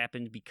experience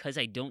happened because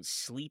I don't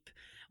sleep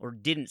or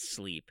didn't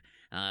sleep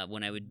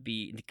when I would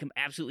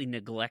absolutely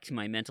neglect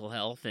my mental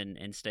health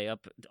and stay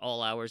up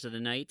all hours of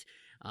the night.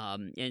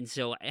 And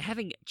so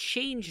having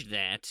changed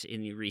that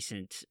in the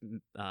recent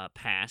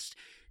past,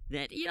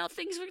 that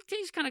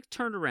things kind of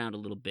turned around a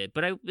little bit,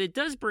 but it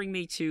does bring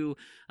me to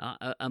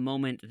a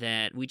moment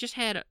that we just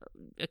had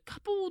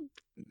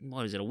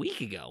a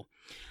week ago,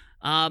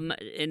 and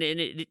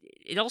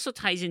it also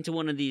ties into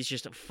one of these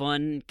just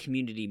fun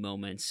community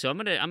moments. So I'm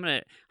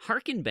gonna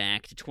harken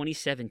back to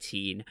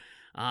 2017.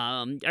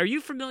 Are you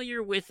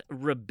familiar with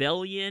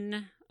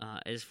Rebellion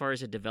as far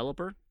as a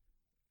developer?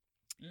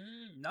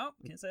 No,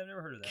 can't say I've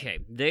never heard of that. Okay,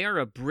 they are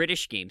a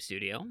British game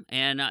studio,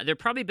 and they're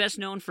probably best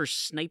known for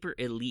Sniper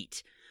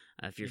Elite.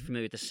 If you're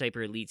familiar with the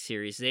Sniper Elite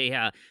series, they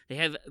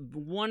have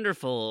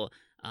wonderful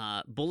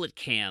bullet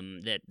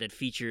cam that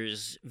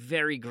features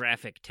very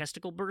graphic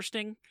testicle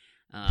bursting,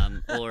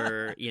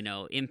 or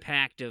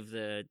impact of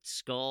the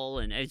skull,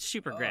 and it's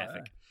super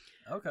graphic.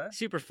 Okay,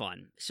 super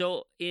fun.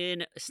 So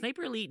in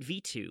Sniper Elite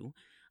V2,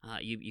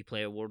 you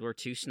play a World War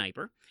II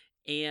sniper,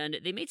 and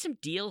they made some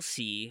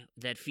DLC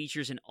that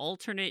features an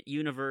alternate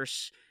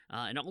universe,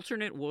 an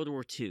alternate World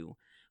War II,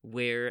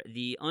 where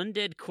the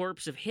undead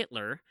corpse of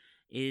Hitler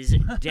is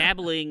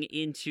dabbling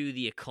into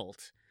the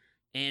occult.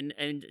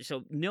 And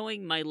so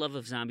knowing my love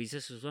of zombies,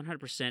 this was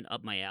 100%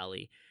 up my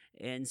alley.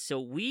 And so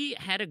we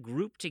had a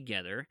group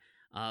together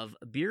of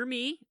Beer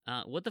Me,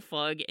 What the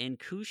Fug, and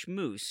Koosh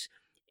Moose.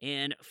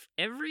 And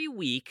every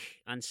week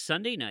on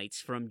Sunday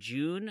nights from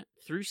June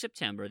through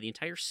September, the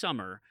entire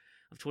summer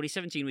of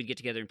 2017, we'd get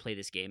together and play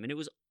this game. And it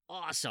was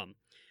awesome.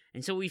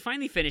 And so we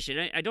finally finished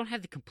it. I don't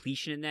have the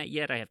completion in that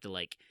yet. I have to,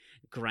 like,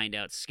 grind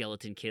out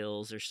skeleton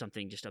kills or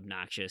something just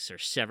obnoxious, or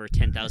sever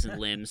 10,000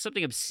 limbs,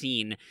 something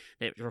obscene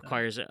that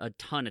requires a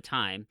ton of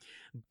time.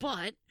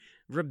 But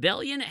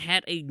Rebellion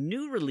had a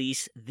new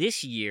release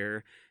this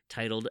year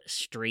titled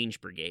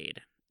Strange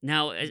Brigade.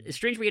 Now,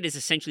 Strange Brigade is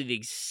essentially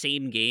the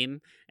same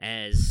game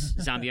as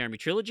Zombie Army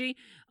Trilogy.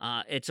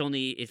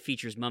 It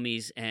features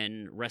mummies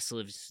and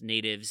restless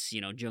natives,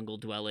 jungle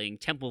dwelling,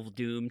 Temple of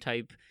Doom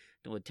type.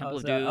 Temple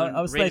of Doom,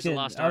 Raiders of the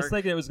Lost Ark. I was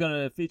thinking it was going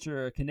to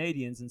feature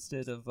Canadians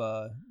instead of,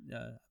 but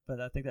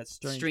I think that's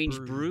Strange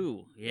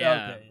Brew.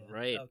 Yeah, okay, yeah.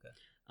 Right. Okay.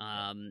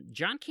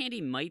 John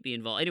Candy might be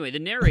involved. Anyway, the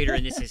narrator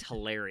in this is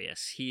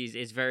hilarious.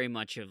 It's very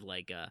much of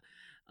like a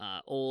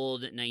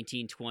old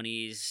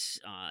 1920s,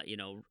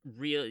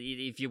 real.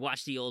 If you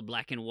watch the old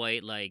black and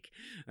white, like,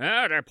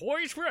 they're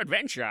poised for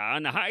adventure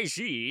on the high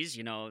seas,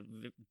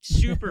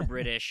 super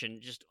British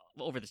and just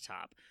over the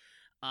top.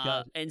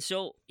 And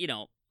so,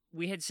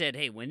 we had said,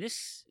 hey, when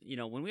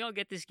we all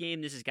get this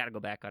game, this has got to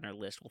go back on our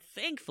list. Well,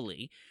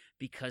 thankfully,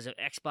 because of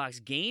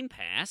Xbox Game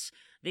Pass,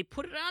 they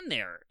put it on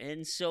there.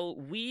 And so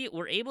we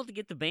were able to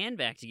get the band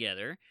back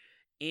together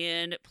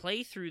and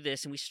play through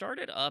this. And we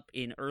started up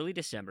in early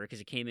December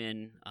because it came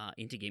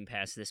into Game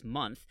Pass this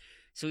month.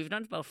 So we've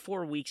done about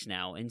 4 weeks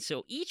now. And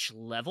so each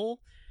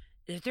level,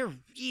 they're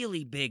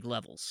really big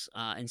levels.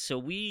 And so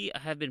we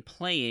have been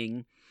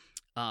playing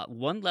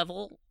one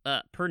level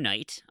per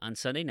night on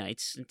Sunday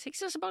nights. It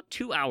takes us about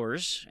 2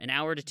 hours, an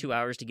hour to 2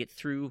 hours to get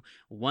through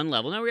one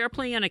level. Now, we are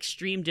playing on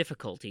extreme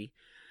difficulty,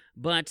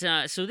 but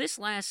so this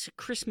last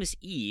Christmas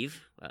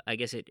Eve, I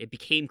guess it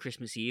became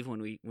Christmas Eve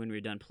when we were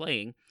done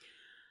playing,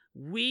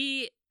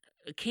 we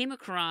came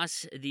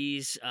across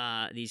these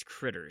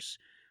critters.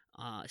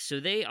 So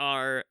they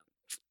are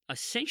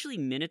essentially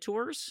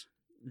minotaurs.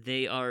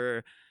 They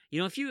are,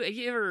 have you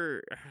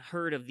ever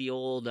heard of the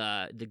old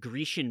the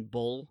Grecian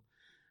bull?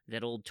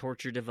 That old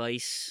torture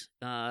device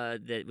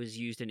that was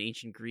used in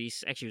ancient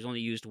Greece. Actually, it was only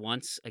used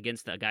once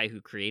against the guy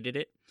who created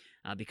it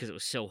because it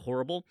was so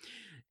horrible.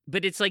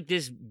 But it's like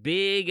this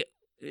big,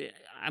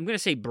 I'm going to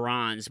say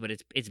bronze, but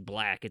it's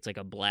black. It's like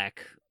a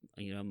black,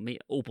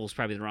 opal's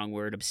probably the wrong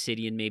word,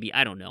 obsidian maybe,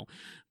 I don't know.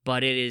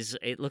 But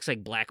it looks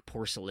like black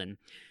porcelain.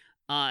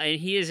 And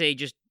he is a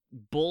just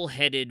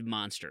bull-headed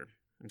monster,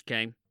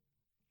 okay?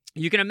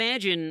 You can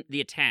imagine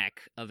the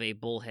attack of a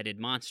bull-headed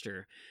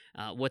monster,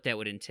 what that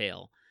would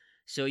entail.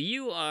 So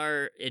you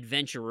are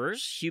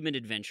adventurers, human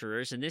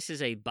adventurers, and this is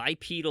a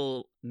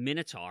bipedal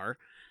minotaur.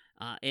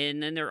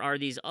 And then there are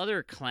these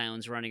other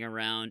clowns running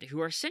around who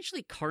are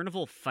essentially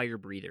carnival fire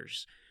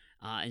breathers.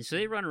 And so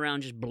they run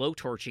around just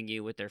blowtorching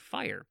you with their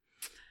fire.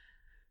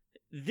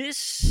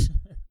 This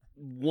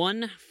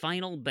one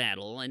final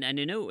battle, and I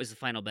know it was the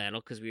final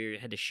battle because we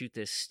had to shoot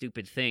this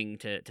stupid thing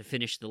to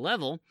finish the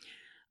level,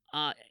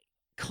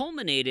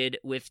 culminated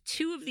with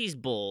 2 of these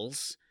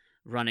bulls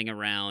running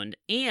around,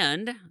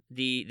 and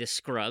the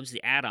scrubs,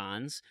 the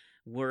add-ons,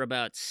 were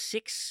about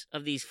 6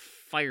 of these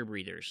fire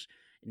breathers.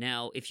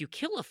 Now, if you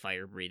kill a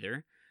fire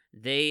breather,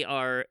 they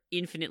are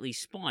infinitely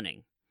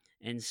spawning,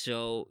 and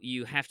so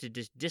you have to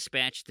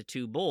dispatch the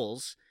 2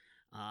 bulls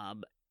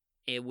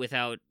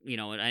without,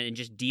 and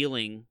just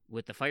dealing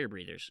with the fire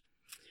breathers.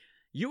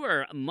 You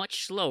are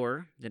much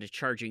slower than a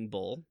charging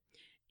bull,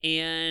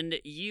 and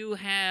you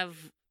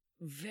have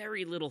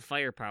very little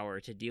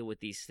firepower to deal with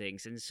these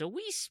things. And so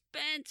we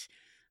spent,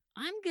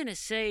 I'm going to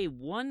say,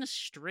 one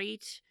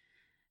straight,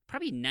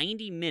 probably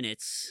 90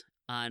 minutes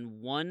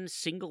on one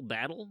single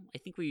battle. I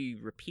think we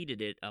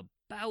repeated it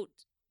about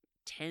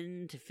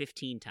 10 to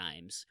 15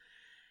 times,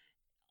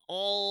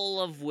 all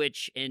of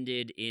which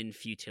ended in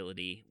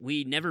futility.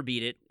 We never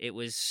beat it. It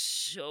was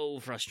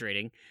so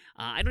frustrating.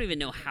 I don't even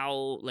know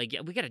how, we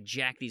got to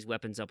jack these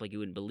weapons up like you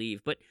wouldn't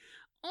believe. But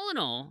all in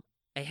all,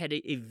 I had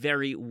a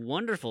very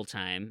wonderful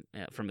time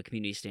from a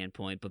community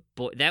standpoint, but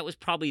boy, that was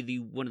probably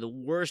one of the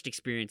worst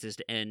experiences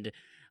to end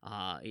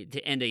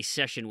a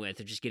session with,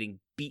 of just getting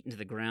beaten to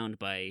the ground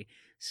by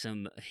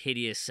some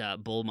hideous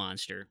bull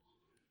monster.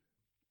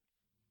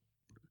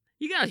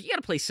 You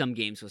gotta play some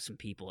games with some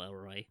people,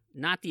 Elroy.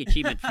 Not the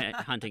Achievement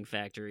Hunting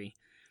Factory.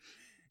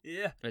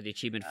 Yeah. Or the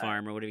Achievement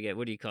Farm, or what do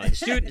you call it?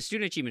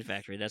 Student Achievement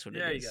Factory. That's what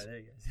it is. There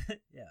you go.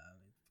 Yeah.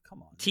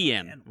 Come on.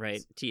 TM,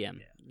 right? TM.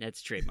 Yeah.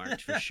 That's trademarked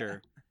for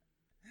sure.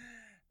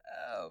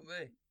 Oh,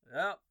 man.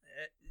 Well,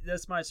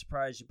 this might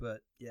surprise you,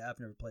 but yeah, I've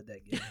never played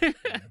that game.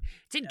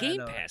 It's in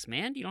Game Pass,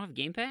 man. You don't have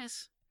Game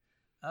Pass?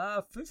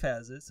 Foof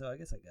has it, so I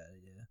guess I got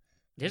it, yeah.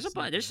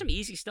 There's some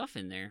easy stuff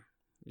in there.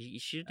 You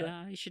should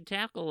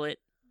tackle it.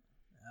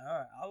 All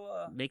right,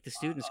 I'll make the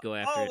students go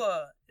after it.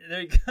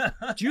 There you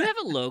go. Do you have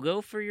a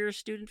logo for your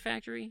student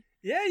factory?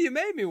 Yeah, you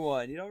made me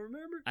one. You don't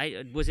remember?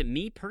 Was it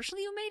me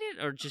personally who made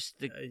it, or just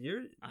the? I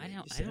you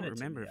don't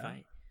remember if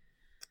I.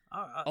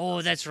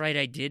 I'll That's right.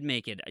 I did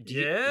make it. Do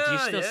you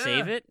still yeah.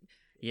 save it?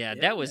 Yeah,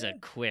 that was man. a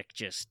quick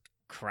just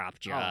crop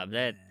job.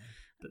 Man.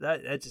 But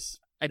that just.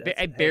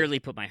 I barely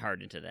put my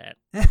heart into that.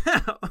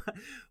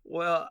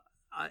 Well,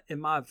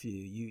 in my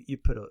view, you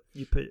put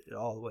it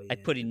all the way. I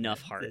put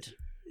enough heart.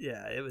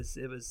 Yeah, it was.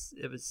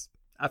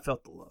 I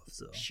felt the love.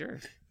 So sure.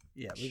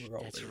 Yeah, we were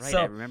all. That's right. So,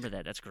 I remember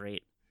that. That's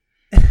great.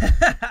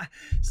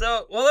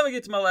 So, well, let me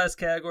get to my last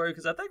category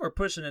because I think we're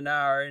pushing an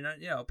hour, and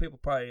people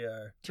probably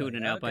are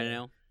tuning out by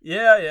now.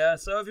 Yeah.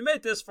 So if you made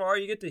it this far,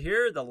 you get to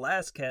hear the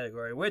last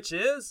category, which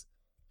is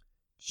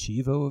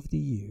Chivo of the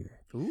Year.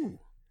 Ooh.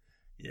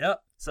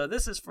 Yep. So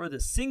this is for the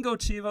single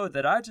Chivo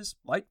that I just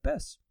liked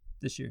best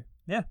this year.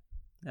 Yeah.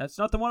 That's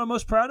not the one I'm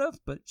most proud of,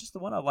 but just the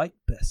one I liked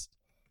best.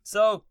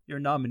 So your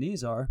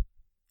nominees are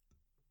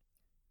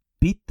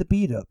Beat the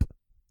Beat Up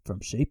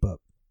from Shape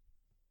Up,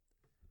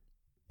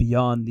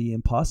 Beyond the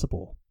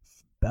Impossible,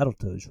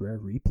 Battletoads Rare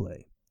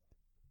Replay,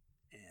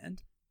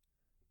 and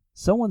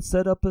Someone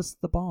Set Up Us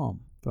the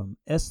Bomb from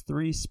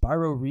S3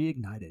 Spyro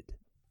Reignited.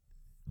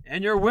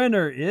 And your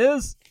winner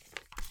is...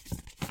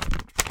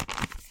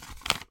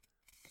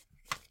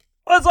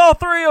 Well, it's all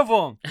three of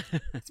them.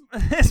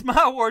 It's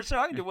my award show.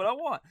 I can do what I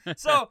want.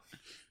 So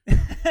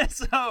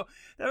the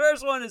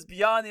first one is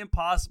Beyond the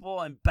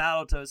Impossible and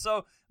Battletoads.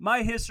 So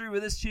my history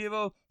with this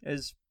Chivo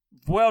is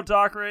well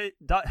documented.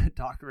 You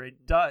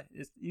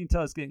can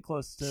tell it's getting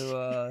close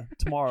to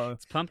tomorrow.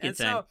 It's pumpkin and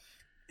time.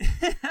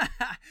 So,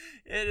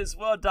 it is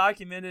well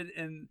documented,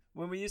 and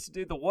when we used to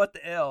do the What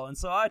the L, and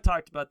so I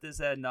talked about this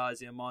ad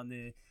nauseum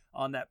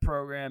on that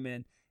program,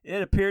 and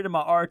it appeared in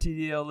my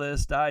RTDL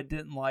list. I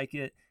didn't like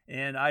it,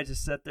 and I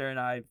just sat there and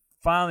I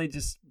finally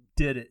just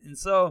did it. And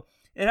so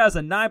it has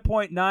a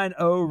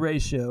 9.90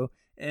 ratio,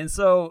 and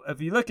so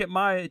if you look at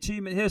my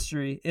achievement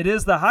history, it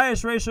is the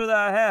highest ratio that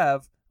I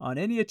have on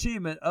any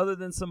achievement other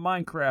than some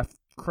Minecraft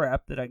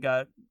crap that I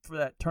got for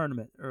that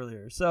tournament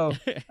earlier. So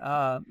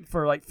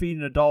for like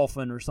feeding a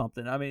dolphin or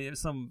something. I mean, it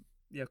was some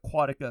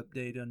aquatic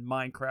update on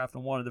Minecraft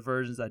on one of the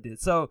versions I did.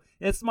 So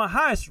it's my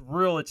highest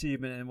real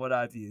achievement in what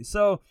I view.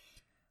 So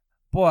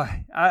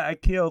boy, I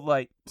killed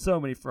like so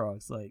many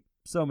frogs.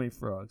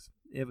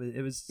 It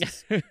was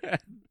just,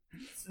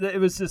 it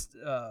was just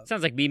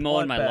sounds like me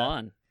mowing my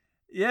lawn.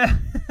 Yeah.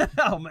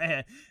 Oh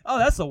man. Oh,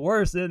 that's the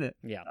worst, isn't it?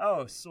 Yeah.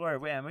 Oh, swear,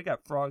 man, we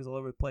got frogs all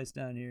over the place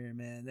down here,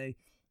 man.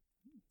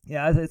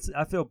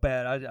 I feel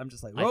bad. I'm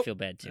just like, I feel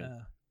bad too.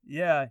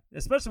 Yeah,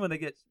 especially when they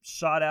get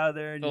shot out of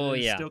there and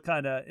you're still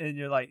kind of, and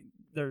you're like,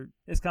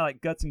 it's kind of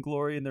like Guts and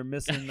Glory, and they're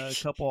missing a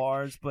couple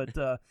arms, but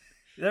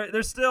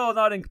they're still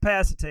not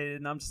incapacitated,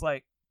 and I'm just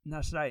like,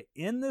 now should I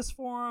end this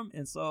for them?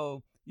 And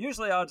so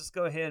usually I'll just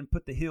go ahead and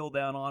put the heel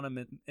down on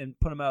them and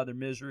put them out of their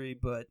misery,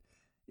 but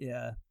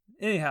yeah.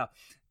 Anyhow,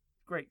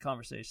 great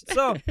conversation.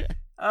 So,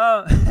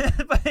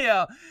 but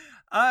yeah,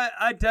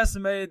 I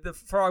decimated the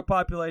frog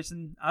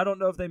population. I don't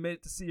know if they made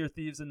it to Sea of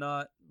Thieves or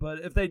not, but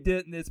if they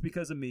didn't, it's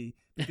because of me,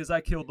 because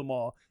I killed them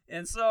all.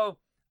 And so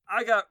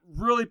I got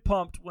really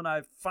pumped when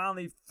I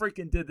finally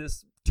freaking did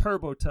this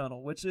turbo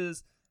tunnel, which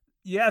is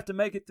you have to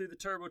make it through the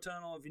turbo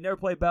tunnel. If you never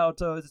played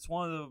Battletoads, it's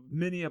one of the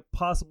many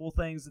possible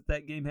things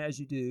that game has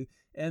you do.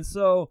 And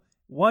so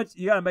once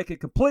you got to make a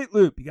complete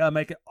loop, you got to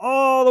make it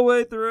all the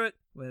way through it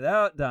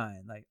without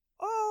dying, like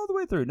all the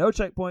way through. No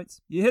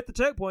checkpoints. You hit the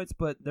checkpoints,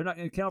 but they're not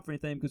going to count for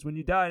anything because when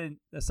you die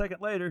a second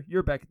later,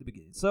 you're back at the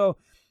beginning. So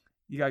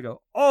you got to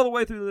go all the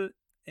way through it,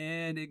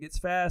 and it gets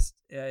fast.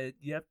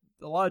 You have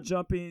a lot of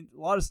jumping,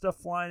 a lot of stuff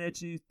flying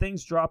at you,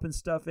 things dropping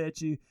stuff at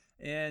you.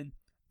 And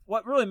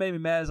what really made me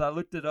mad is I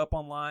looked it up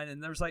online,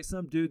 and there was like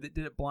some dude that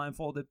did it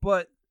blindfolded.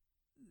 But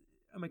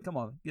I mean, come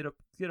on,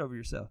 get over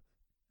yourself.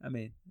 I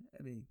mean,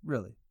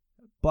 really,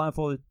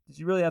 blindfolded. Did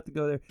you really have to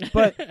go there?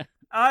 But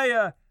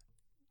I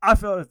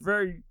felt a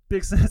very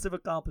big sense of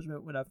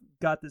accomplishment when I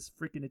got this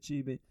freaking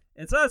achievement,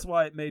 and so that's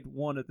why it made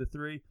one of the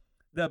three.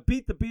 The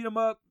beat 'em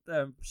up,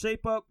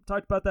 Shape Up.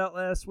 Talked about that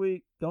last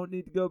week. Don't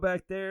need to go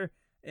back there.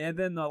 And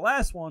then the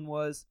last one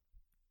was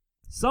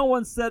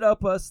Someone Set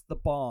Up Us the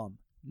Bomb.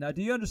 Now,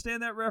 do you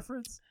understand that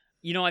reference?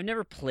 I've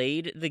never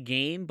played the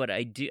game, but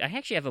I do. I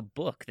actually have a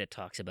book that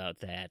talks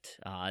about that.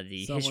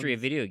 History of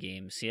video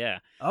games. Yeah.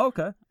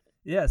 Okay.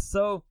 Yeah.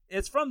 So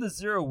it's from the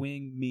Zero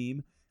Wing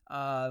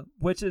meme,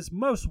 which is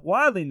most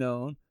widely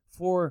known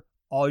for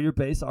all your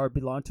base art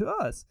belong to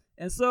us.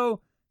 And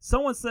so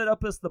Someone Set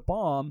Up Us the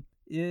Bomb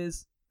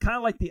is kind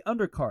of like the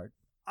undercard.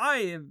 I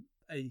am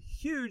a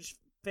huge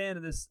fan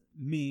of this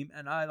meme,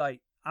 and I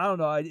don't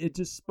know, it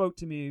just spoke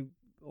to me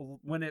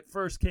when it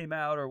first came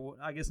out, or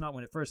I guess not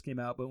when it first came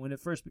out, but when it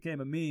first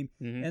became a meme.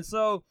 Mm-hmm. And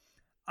so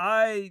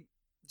I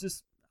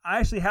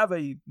actually have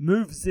a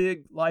Move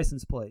Zig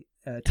license plate,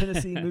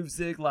 Tennessee Move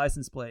Zig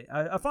license plate.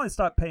 I finally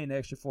stopped paying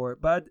extra for it,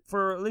 but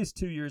for at least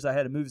 2 years I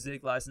had a Move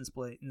Zig license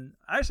plate, and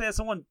I actually had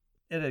someone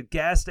at a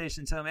gas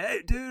station tell me,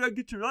 "Hey, dude, I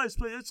get your license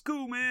plate. That's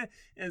cool, man."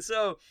 And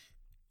so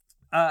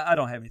I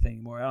don't have anything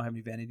anymore. I don't have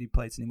any vanity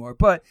plates anymore,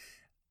 but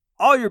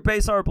all your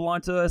base art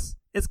belong to us.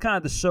 it's kind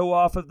of the show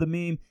off of the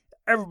meme.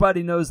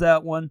 Everybody knows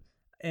that one.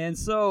 And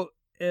so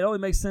it only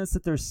makes sense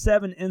that there's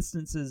 7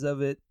 instances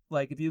of it.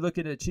 Like if you look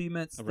at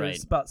achievements,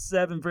 there's about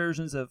 7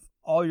 versions of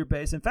all your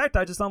base. In fact,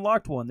 I just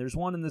unlocked one. There's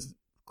one in this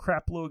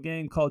crap little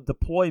game called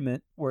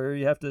Deployment where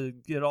you have to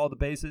get all the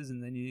bases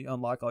and then you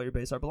unlock all your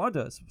base art belong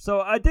to us. So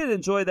I did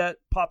enjoy that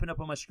popping up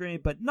on my screen,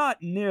 but not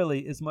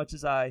nearly as much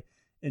as I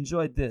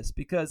enjoyed this,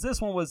 because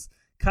this one was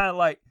kind of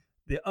like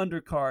the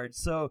undercard.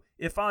 So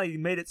it finally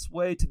made its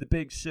way to the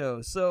big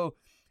show. So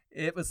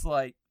it was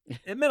like,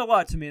 it meant a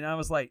lot to me. And I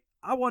was like,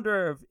 I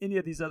wonder if any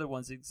of these other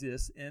ones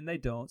exist, and they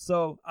don't.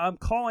 So I'm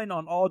calling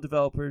on all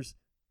developers.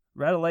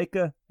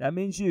 Ratalaika, that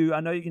means you.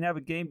 I know you can have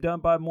a game done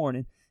by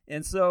morning.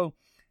 And so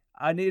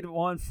I need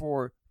one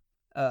for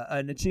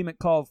an achievement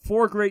called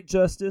For Great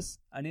Justice.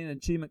 I need an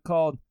achievement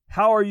called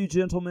How Are You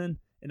Gentlemen?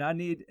 And I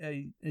need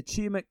an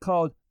achievement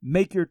called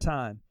Make Your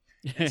Time.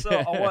 And so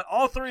I want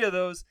all 3 of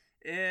those.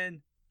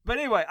 But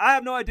anyway, I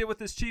have no idea what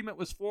this achievement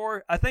was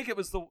for. I think it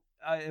was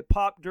it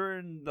popped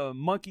during the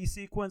monkey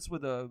sequence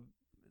with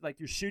like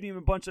you're shooting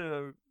a bunch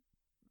of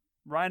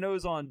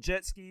rhinos on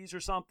jet skis or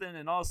something,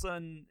 and all of a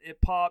sudden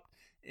it popped,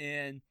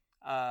 and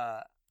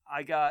I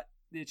got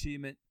the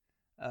achievement.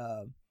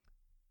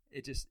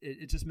 It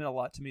just meant a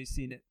lot to me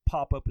seeing it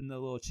pop up in the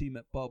little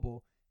achievement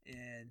bubble,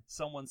 and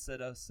someone set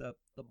us up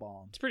the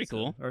bomb. It's pretty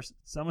cool. Or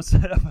someone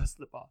set up us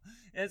the bomb.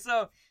 And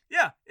so,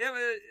 yeah,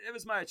 it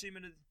was my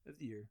achievement of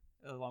the year,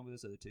 along with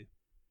those other 2.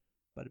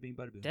 Bada bing,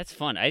 bada boom. That's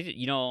fun.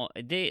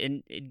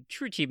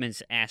 True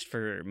Achievements asked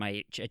for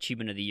my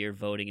achievement of the year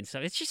voting and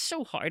stuff. It's just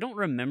so hard. I don't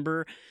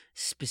remember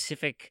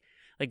specific.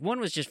 Like one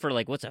was just for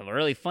like, what's a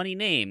really funny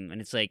name, and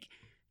it's like,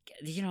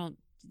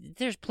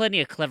 there's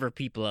plenty of clever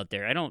people out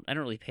there. I don't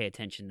really pay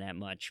attention that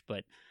much,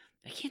 but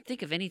I can't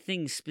think of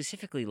anything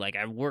specifically like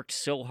I worked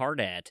so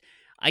hard at.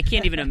 I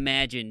can't even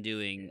imagine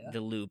doing the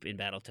loop in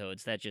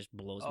Battletoads. That just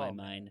blows my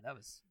mind. That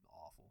was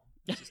awful.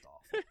 It's just awful.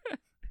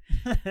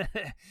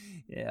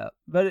 Yeah,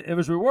 but it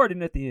was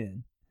rewarding at the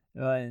end.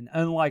 And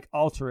unlike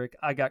Alteric,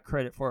 I got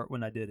credit for it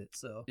when I did it.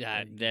 So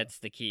yeah, that's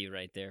the key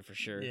right there for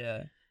sure.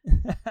 Yeah.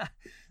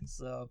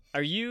 So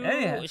are you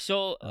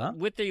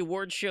with the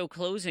award show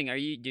closing?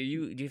 Do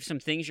you have some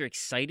things you're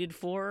excited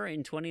for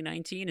in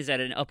 2019? Is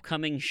that an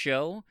upcoming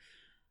show?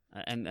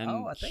 I'm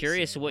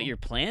curious what your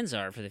plans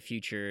are for the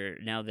future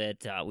now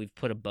that we've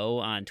put a bow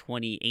on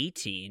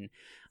 2018.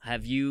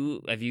 Have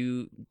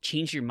you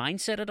changed your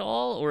mindset at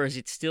all, or is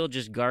it still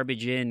just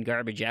garbage in,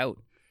 garbage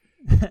out?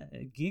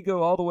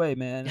 Gigo all the way,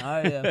 man.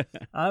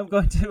 I'm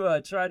going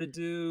to try to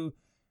do.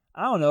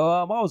 I don't know.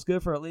 I'm always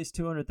good for at least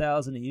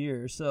 200,000 a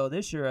year. So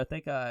this year, I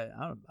think I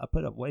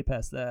put up way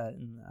past that,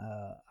 and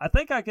I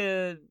think I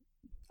could.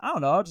 I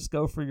don't know. I'll just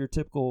go for your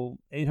typical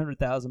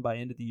 800,000 by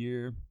end of the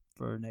year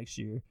for next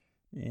year,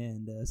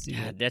 and see.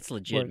 God, that's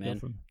legit,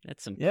 man.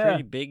 That's some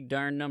pretty big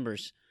darn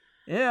numbers.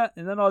 Yeah,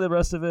 and then all the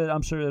rest of it,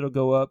 I'm sure it'll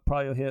go up.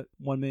 Probably will hit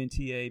 1 million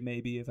TA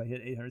maybe if I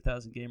hit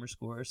 800,000 gamer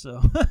score.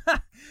 So,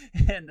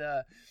 and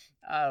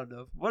I don't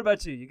know. What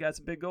about you? You got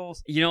some big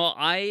goals?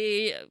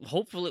 I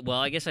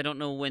guess I don't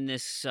know when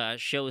this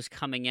show is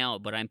coming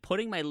out, but I'm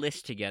putting my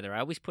list together. I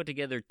always put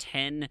together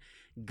 10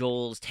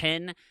 goals,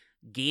 10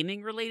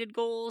 gaming-related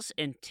goals,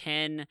 and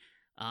 10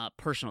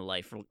 personal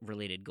life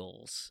related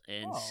goals.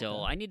 And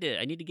so I need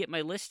to get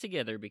my list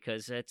together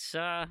because it's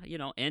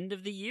end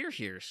of the year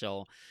here.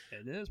 So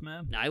it is,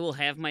 man. I will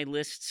have my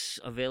lists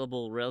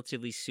available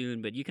relatively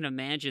soon, but you can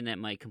imagine that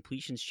my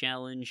completions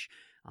challenge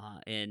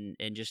and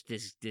just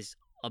this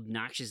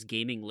obnoxious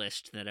gaming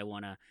list that I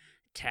want to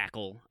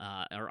tackle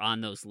are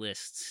on those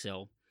lists.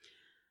 So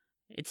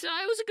it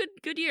was a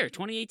good year,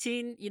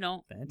 2018.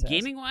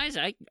 Gaming wise,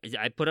 I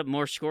put up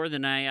more score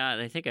than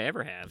I think I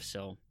ever have.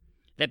 So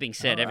that being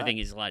said, everything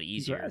is a lot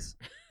easier.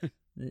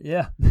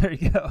 Yeah, there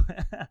you go.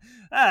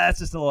 That's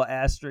just a little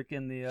asterisk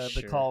in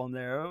the column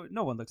there.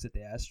 No one looks at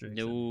the asterisk.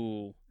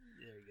 No.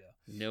 There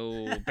you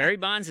go. No. Barry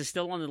Bonds is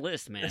still on the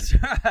list, man.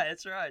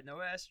 That's right. No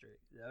asterisk.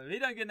 He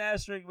doesn't get an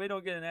asterisk. We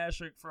don't get an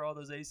asterisk for all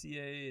those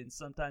ACA and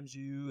sometimes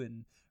you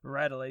and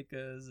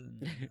Ratalaikas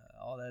and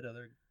all that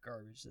other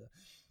garbage. So,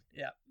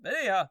 yeah. But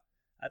anyhow,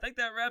 I think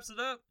that wraps it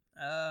up.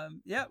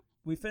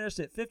 We finished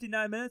at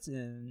 59 minutes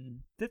and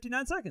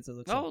 59 seconds, it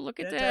looks like. Oh,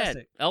 look at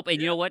Fantastic. that. Oh,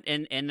 and you know what?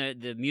 And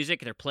the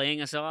music, they're playing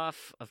us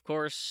off, of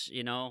course.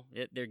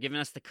 They're giving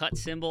us the cut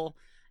symbol.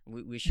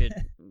 We should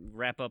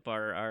wrap up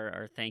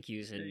our thank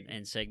yous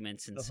and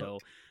segments. And so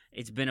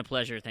it's been a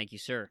pleasure. Thank you,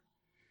 sir.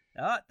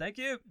 Thank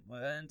you.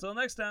 Until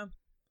next time,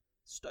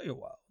 stay a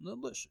while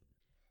and listen.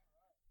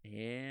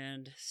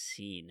 And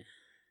scene.